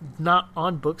not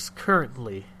on books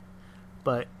currently,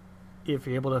 but if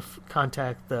you're able to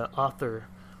contact the author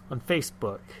on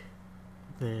Facebook,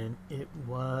 then it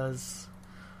was.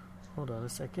 Hold on a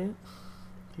second.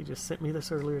 He just sent me this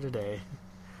earlier today.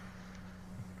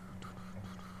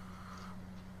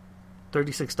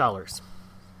 $36.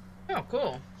 Oh,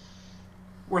 cool.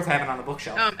 Worth having on the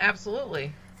bookshelf.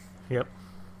 Absolutely. Yep.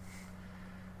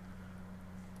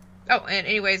 Oh, and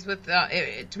anyways, with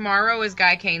tomorrow is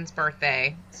Guy Kane's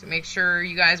birthday, so make sure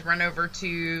you guys run over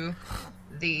to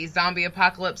the Zombie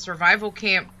Apocalypse Survival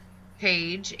Camp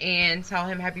page and tell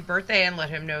him happy birthday and let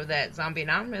him know that Zombie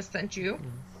Anonymous sent you.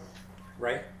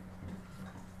 right?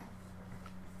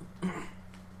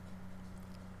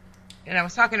 And I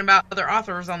was talking about other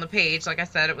authors on the page. Like I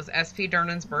said, it was S.P.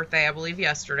 Durnan's birthday, I believe,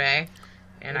 yesterday.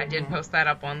 And I did post that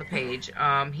up on the page.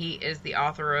 He is the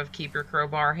author of Keep Your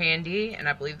Crowbar Handy. And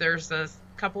I believe there's a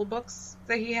couple books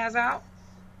that he has out.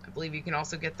 I believe you can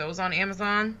also get those on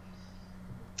Amazon.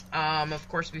 Of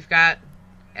course, we've got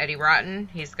Eddie Rotten.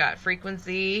 He's got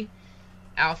Frequency,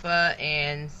 Alpha,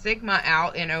 and Sigma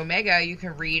out. And Omega you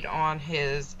can read on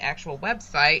his actual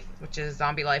website, which is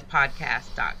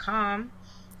zombielifepodcast.com.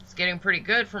 It's getting pretty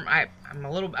good. I'm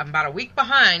about a week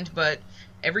behind, but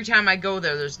every time I go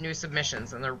there, there's new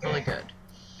submissions, and they're really good.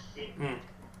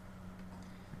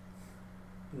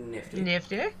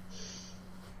 Nifty.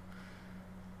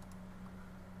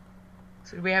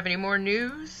 So do we have any more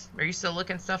news? Are you still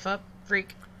looking stuff up,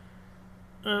 Freak?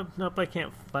 Nope, I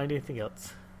can't find anything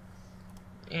else.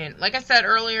 And like I said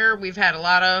earlier, we've had a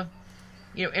lot of,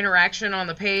 interaction on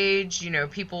the page.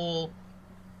 People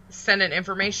sending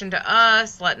information to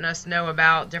us, letting us know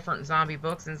about different zombie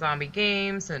books and zombie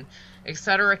games and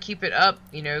etc. Keep it up,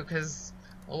 because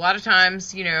a lot of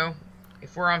times,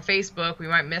 if we're on Facebook, we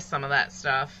might miss some of that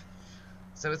stuff.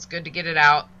 So it's good to get it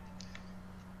out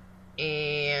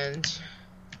and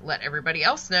let everybody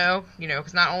else know,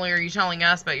 because not only are you telling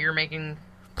us, but you're making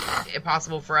it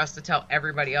possible for us to tell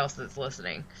everybody else that's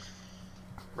listening.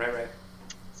 Right.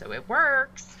 So it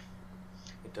works.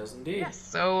 It does indeed. Yes.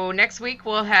 So next week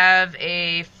we'll have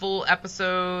a full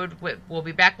episode. We'll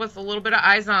be back with a little bit of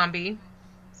iZombie,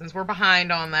 since we're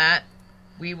behind on that.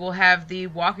 We will have the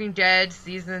Walking Dead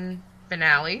mid-season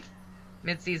finale,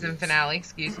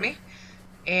 excuse me.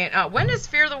 And when is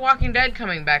Fear the Walking Dead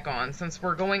coming back on? Since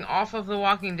we're going off of the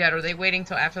Walking Dead, are they waiting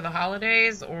till after the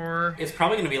holidays, or? It's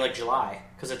probably going to be like July,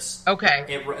 because it's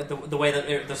okay. The way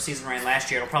that the season ran last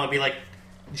year, it'll probably be like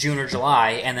June or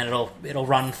July, and then it'll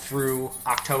run through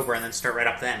October, and then start right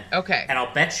up then. Okay. And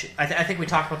I'll bet you, I think we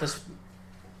talked about this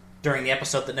during the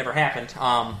episode that never happened.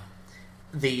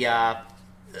 The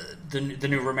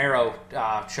new Romero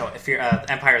show,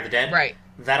 Empire of the Dead. Right.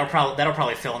 That'll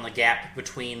probably fill in the gap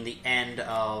between the end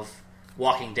of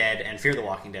Walking Dead and Fear the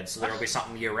Walking Dead. So there'll be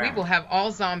something year round. We will have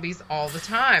all zombies all the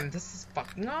time. This is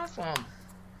fucking awesome.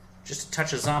 Just a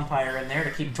touch of Zompire in there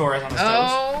to keep Torres on his toes.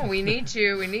 Oh, we need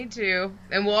to.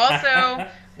 And we'll also,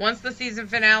 once the season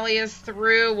finale is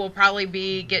through, we'll probably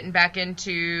be getting back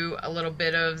into a little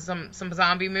bit of some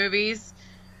zombie movies.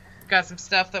 Got some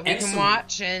stuff that we can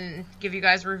watch and give you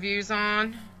guys reviews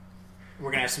on. We're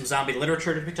going to have some zombie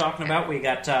literature to be talking about. We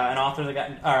got an author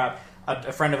that got...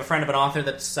 a friend of an author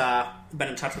that's been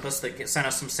in touch with us that sent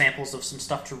us some samples of some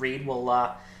stuff to read.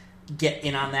 We'll get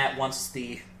in on that once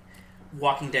the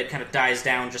Walking Dead kind of dies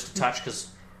down just a touch, because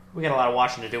we got a lot of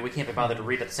watching to do. We can't be bothered to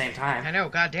read at the same time. I know,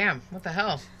 goddamn. What the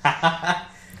hell?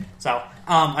 So,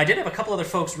 I did have a couple other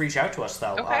folks reach out to us,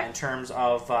 though, okay. in terms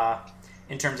of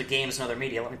games and other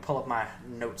media. Let me pull up my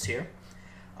notes here.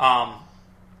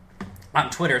 On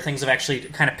Twitter, things have actually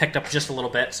kind of picked up just a little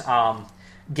bit.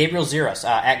 Gabriel Zeros,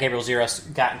 at Gabriel Zeros,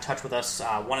 got in touch with us.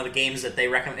 One of the games that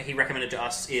he recommended to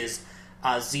us is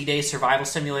Z-Day Survival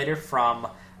Simulator from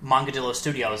Mongadillo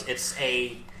Studios. It's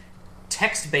a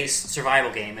text-based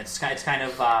survival game. It's kind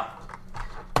of,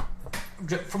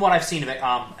 from what I've seen of it,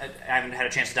 I haven't had a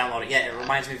chance to download it yet. It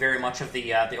reminds me very much of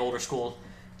the older school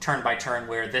turn-by-turn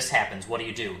where this happens. What do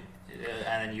you do?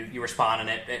 And then you respond, and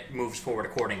it moves forward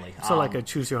accordingly. So like a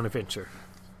choose-your-own-adventure.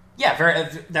 Yeah,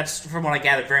 that's from what I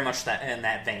gathered, very much in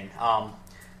that vein.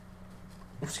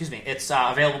 Excuse me. It's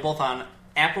available both on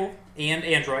Apple and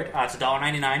Android. It's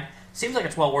 $1.99. Seems like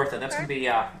it's well worth it. That's going to be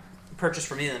purchased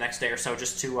for me the next day or so,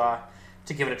 just to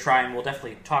give it a try, and we'll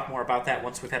definitely talk more about that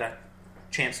once we've had a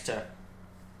chance to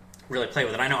really play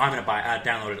with it. I know I'm going to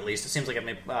download it at least. It seems like it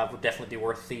would definitely be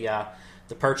worth the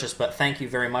purchase. But thank you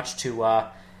very much to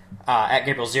at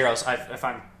Gabriel Zeros. If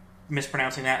I'm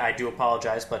mispronouncing that, I do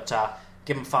apologize, but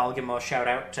give him a follow, give him a shout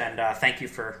out, and thank you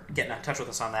for getting in touch with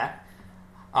us on that.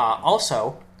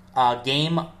 Also, a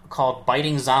game called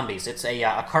Biting Zombies. It's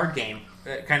a card game,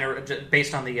 kind of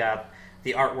based on the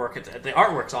artwork. The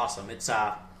artwork's awesome. It's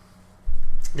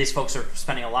these folks are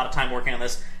spending a lot of time working on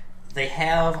this. They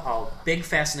have a big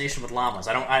fascination with llamas.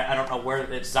 I don't know where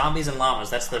it's zombies and llamas.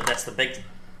 That's the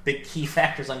big key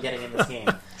factors I'm getting in this game.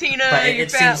 Tina, you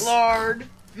fat lard.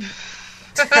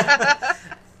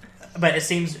 But it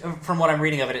seems, from what I'm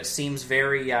reading of it, it seems like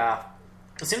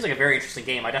a very interesting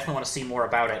game. I definitely want to see more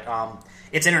about it.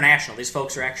 It's international. These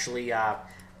folks are actually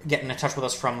getting in touch with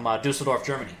us from Dusseldorf,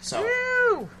 Germany. So,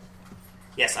 woo!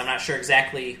 Yes, I'm not sure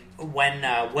exactly when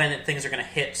things are going to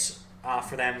hit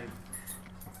for them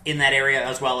in that area,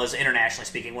 as well as internationally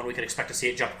speaking, when we could expect to see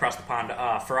it jump across the pond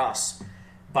for us.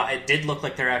 But it did look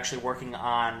like they're actually working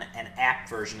on an app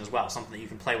version as well, something that you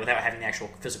can play without having the actual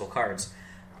physical cards.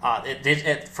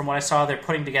 From what I saw, they're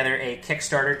putting together a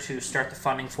Kickstarter to start the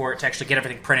funding for it, to actually get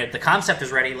everything printed. The concept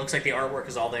is ready. It looks like the artwork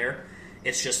is all there.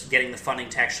 It's just getting the funding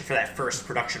to actually for that first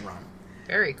production run.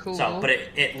 Very cool. So, but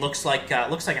it looks like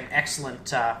an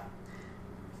excellent,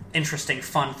 interesting,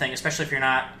 fun thing, especially if you're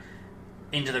not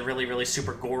into the really, really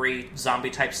super gory zombie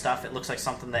type stuff. It looks like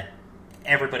something that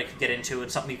everybody could get into,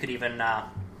 and something you could even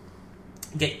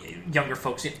get younger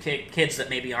folks, kids that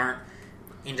maybe aren't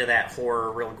into that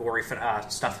horror, real gory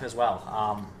stuff as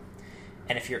well.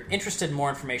 And if you're interested in more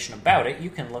information about it, you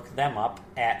can look them up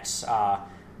at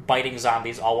Biting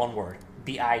Zombies, all one word.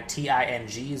 BITING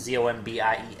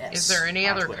ZOMBIES. Is there any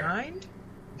other Twitter. kind?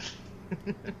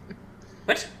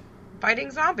 What?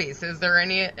 Biting zombies. Is there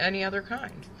any other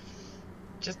kind?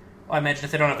 Just. Well, I imagine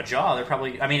if they don't have a jaw, they're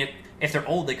probably. I mean, if they're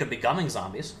old, they could be gumming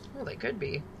zombies. Well, they could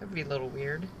be. That'd be a little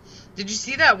weird. Did you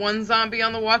see that one zombie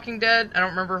on The Walking Dead? I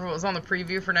don't remember if it was on the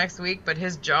preview for next week, but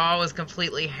his jaw was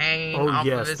completely hanging off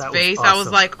of his face. Awesome. I was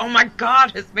like, oh my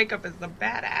god, his makeup is the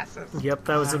badasses. Yep,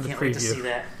 that was in the can't preview. Wait to see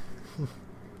that.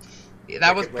 Yeah,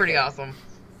 that was pretty awesome.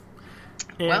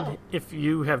 And if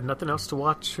you have nothing else to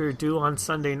watch or do on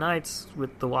Sunday nights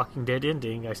with The Walking Dead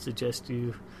ending, I suggest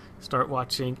you start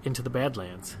watching Into the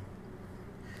Badlands.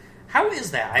 How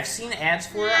is that? I've seen ads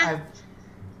for it.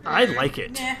 I like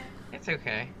it. Nah. It's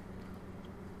okay.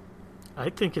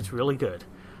 I think it's really good.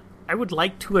 I would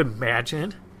like to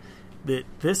imagine that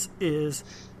this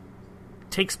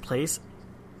takes place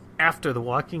after The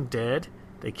Walking Dead.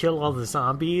 They kill all the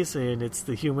zombies, and it's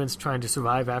the humans trying to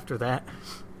survive after that.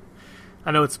 I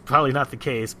know it's probably not the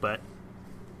case, but...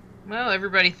 Well,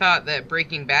 everybody thought that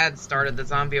Breaking Bad started the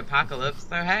zombie apocalypse,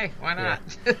 so hey, why not?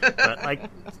 Yeah. But, like,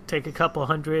 take a couple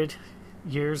hundred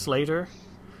years later,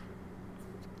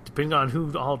 depending on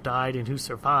who all died and who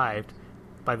survived,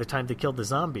 by the time they killed the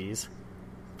zombies,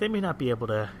 they may not be able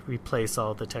to replace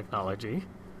all the technology.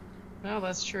 Well,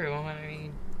 that's true. I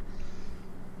mean,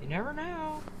 you never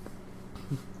know.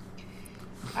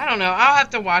 I don't know. I'll have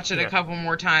to watch it a couple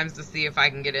more times to see if I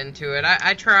can get into it.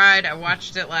 I tried. I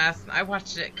watched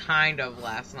it kind of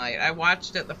last night. I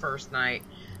watched it the first night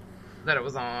that it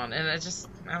was on, and it just,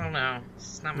 I don't know.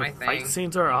 It's not my thing. Fight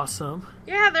scenes are awesome.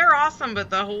 Yeah, they're awesome, but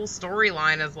the whole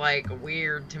storyline is, like,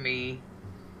 weird to me.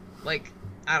 Like,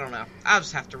 I don't know. I'll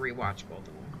just have to rewatch both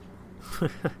of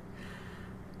them.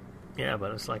 Yeah,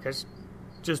 but it's like, I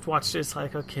just watched it. It's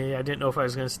like, okay, I didn't know if I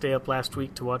was going to stay up last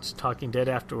week to watch Talking Dead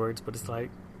afterwards, but it's like,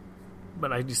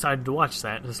 but I decided to watch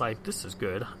that, and it's like, this is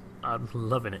good. I'm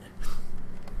loving it.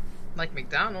 Like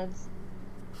McDonald's.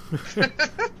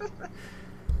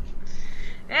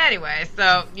 Anyway,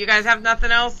 so you guys have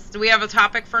nothing else? Do we have a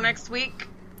topic for next week?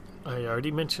 I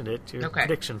already mentioned it. Your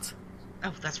predictions.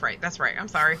 Oh, that's right. I'm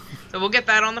sorry. So we'll get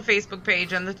that on the Facebook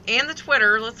page and the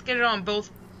Twitter. Let's get it on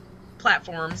both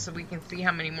platforms so we can see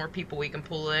how many more people we can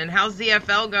pull in. How's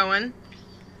ZFL going?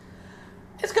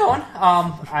 It's going.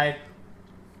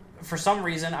 For some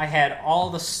reason, I had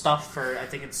all the stuff for, I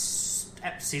think it's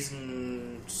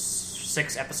season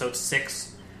 6, episode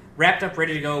 6, wrapped up,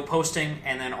 ready to go, posting,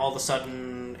 and then all of a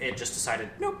sudden it just decided,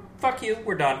 nope, fuck you,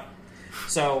 we're done.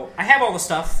 So I have all the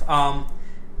stuff.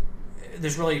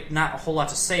 There's really not a whole lot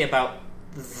to say about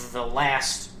the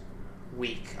last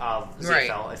week of ZFL.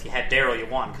 Right. If you had Daryl, you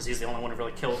won, because he's the only one who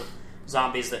really killed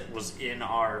zombies that was in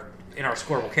our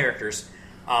scoreable characters.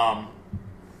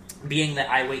 Being that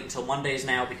I wait until Mondays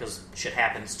now because shit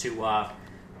happens to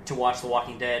watch The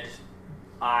Walking Dead.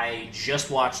 I just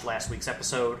watched last week's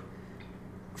episode.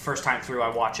 First time through,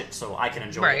 I watch it so I can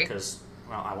enjoy it because,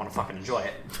 well, I want to fucking enjoy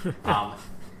it. I'm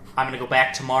going to go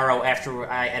back tomorrow after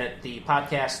I edit the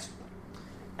podcast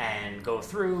and go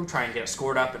through, try and get it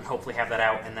scored up, and hopefully have that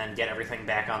out, and then get everything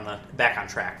back on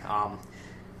track.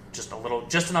 Just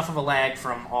enough of a lag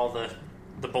from all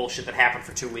the bullshit that happened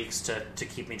for 2 weeks to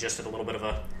keep me just at a little bit of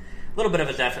a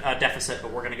deficit.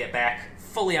 But we're going to get back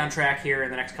fully on track here in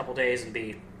the next couple days and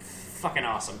be fucking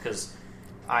awesome, because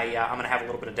I'm going to have a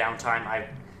little bit of downtime.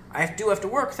 I do have to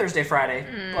work Thursday, Friday,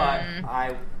 but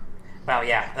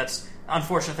that's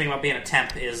unfortunate thing about being a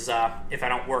temp is if I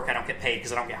don't work, I don't get paid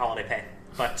because I don't get holiday pay.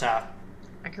 But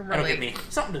I can that'll give me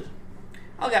something to.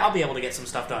 I'll be able to get some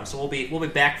stuff done. So we'll be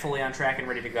back fully on track and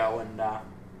ready to go. And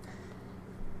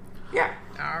yeah.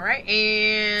 All right.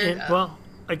 And well,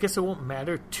 I guess it won't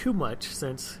matter too much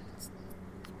since it's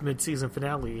mid-season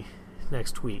finale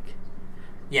next week.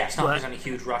 Yeah, it's not like there's any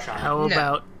huge rush on it. How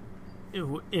about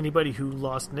anybody who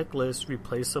lost Nicholas,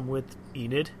 replace him with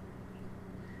Enid?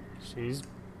 She's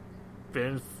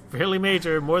been fairly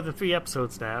major, more than 3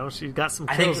 episodes now. She's got some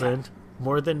kills in,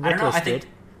 more than Nicholas did.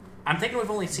 I'm thinking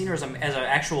we've only seen her as an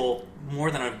actual,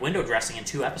 more than a window dressing in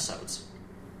 2 episodes.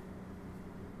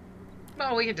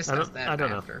 Well, we can discuss that I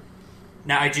don't after. know.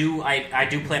 Now, I do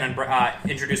plan on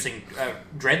introducing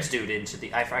Dred's dude into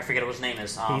the... I forget what his name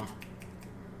is.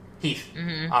 Heath.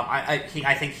 Mm-hmm.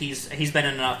 I think he's been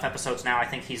in enough episodes now. I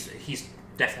think he's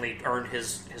definitely earned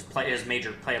his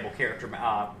major playable character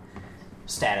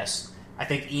status. I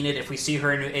think Enid, if we see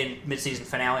her in mid-season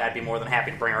finale, I'd be more than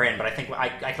happy to bring her in. But I think I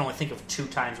can only think of 2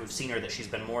 times we've seen her that she's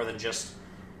been more than just,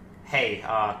 hey,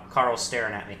 Carl's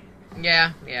staring at me.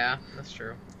 Yeah, that's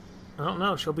true. I don't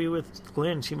know. She'll be with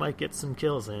Glenn. She might get some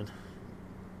kills in.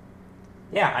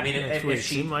 Yeah, I mean, if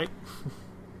she might.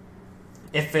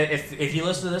 If you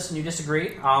listen to this and you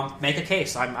disagree, make a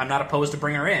case. I'm not opposed to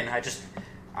bring her in.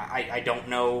 I don't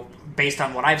know. Based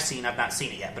on what I've seen, I've not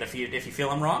seen it yet. But if you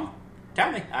feel I'm wrong,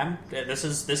 tell me. This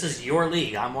is your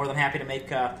league. I'm more than happy to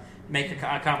make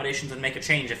accommodations and make a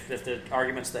change if the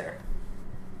argument's there.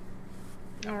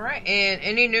 All right. And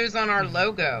any news on our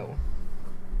logo?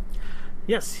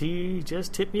 Yes, he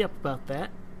just hit me up about that.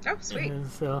 Oh, sweet. And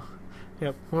so,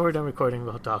 yep, when we're done recording,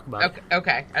 we'll talk about it.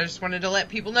 Okay. I just wanted to let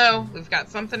people know we've got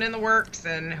something in the works,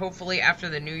 and hopefully after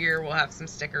the new year we'll have some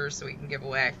stickers so we can give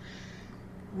away.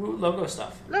 Logo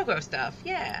stuff.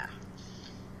 Yeah.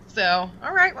 So,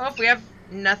 all right. Well, if we have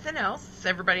nothing else,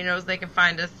 everybody knows they can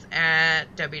find us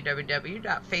at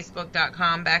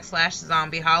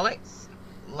www.facebook.com/zombieholics.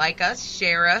 Like us,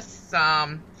 share us,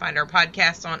 find our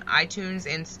podcast on iTunes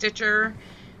and Stitcher.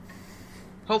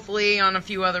 Hopefully on a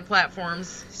few other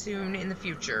platforms soon in the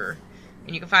future.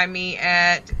 And you can find me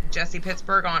at Jesse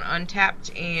Pittsburgh on Untapped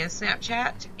and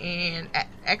Snapchat, and at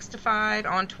Xtified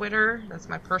on Twitter. That's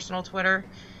my personal Twitter.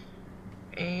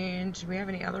 And do we have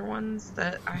any other ones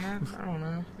that I have? I don't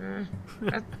know.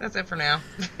 That's it for now.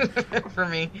 For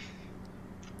me.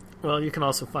 Well, you can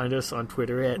also find us on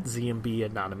Twitter at ZMB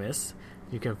Anonymous.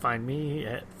 You can find me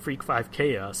at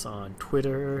Freak5Chaos on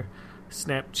Twitter,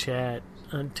 Snapchat,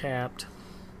 Untapped.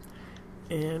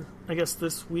 And I guess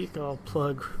this week I'll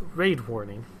plug Raid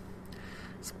Warning.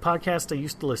 It's a podcast I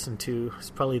used to listen to. It's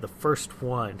probably the first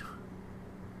one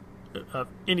of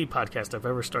any podcast I've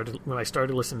ever started. When I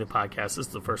started listening to podcasts, this is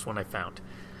the first one I found.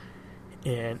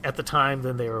 And at the time,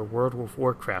 then they were a World of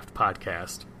Warcraft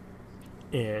podcast.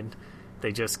 And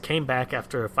they just came back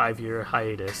after a 5-year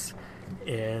hiatus.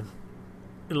 And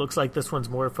it looks like this one's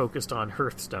more focused on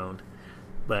Hearthstone.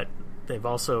 But they've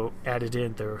also added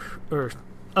in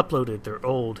uploaded their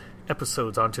old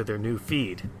episodes onto their new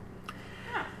feed.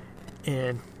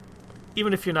 And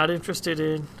even if you're not interested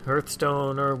in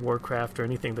Hearthstone or Warcraft or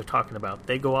anything they're talking about,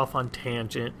 they go off on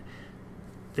tangent.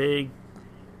 They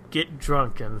get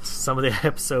drunk in some of the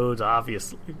episodes,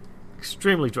 obviously.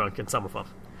 Extremely drunk in some of them.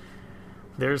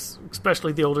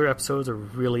 Especially the older episodes are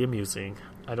really amusing.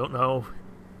 I don't know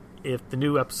if the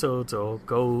new episodes will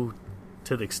go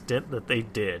to the extent that they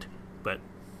did, but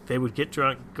they would get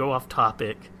drunk, go off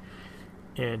topic,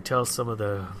 and tell some of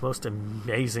the most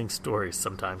amazing stories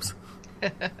sometimes.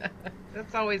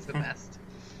 That's always the best.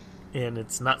 And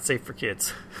it's not safe for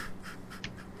kids.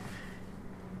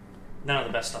 None of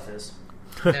the best stuff is.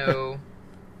 No.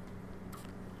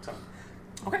 So,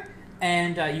 okay.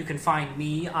 And you can find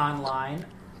me online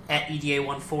at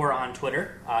EDA14 on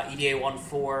Twitter,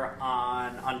 EDA14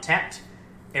 on Untapped,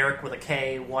 Eric with a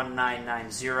K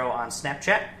 1990 on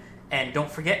Snapchat. And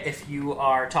don't forget, if you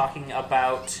are talking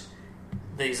about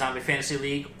the Zombie Fantasy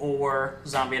League or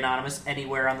Zombie Anonymous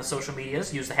anywhere on the social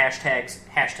medias, use the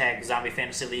hashtag Zombie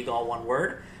Fantasy League, all one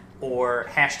word, or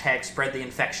hashtag spread the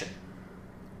infection.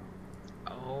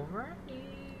 Alrighty.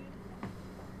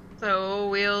 So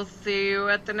we'll see you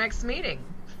at the next meeting.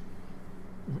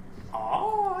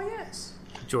 Oh, yes.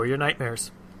 Enjoy your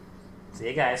nightmares. See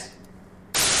you guys.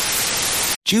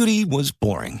 Judy was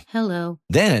boring. Hello.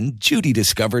 Then Judy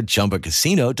discovered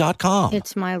ChumbaCasino.com.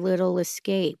 It's my little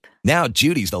escape. Now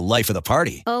Judy's the life of the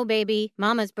party. Oh, baby,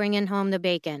 mama's bringing home the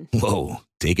bacon. Whoa,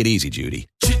 take it easy, Judy.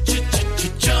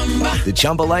 The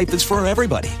Chumba life is for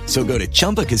everybody. So go to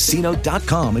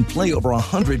ChumbaCasino.com and play over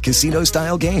 100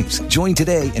 casino-style games. Join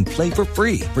today and play for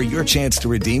free for your chance to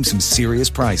redeem some serious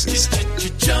prizes.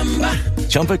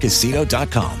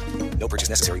 ChumbaCasino.com. No purchase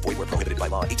necessary. Void where prohibited by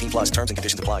law. 18+ terms and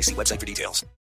conditions apply. See website for details.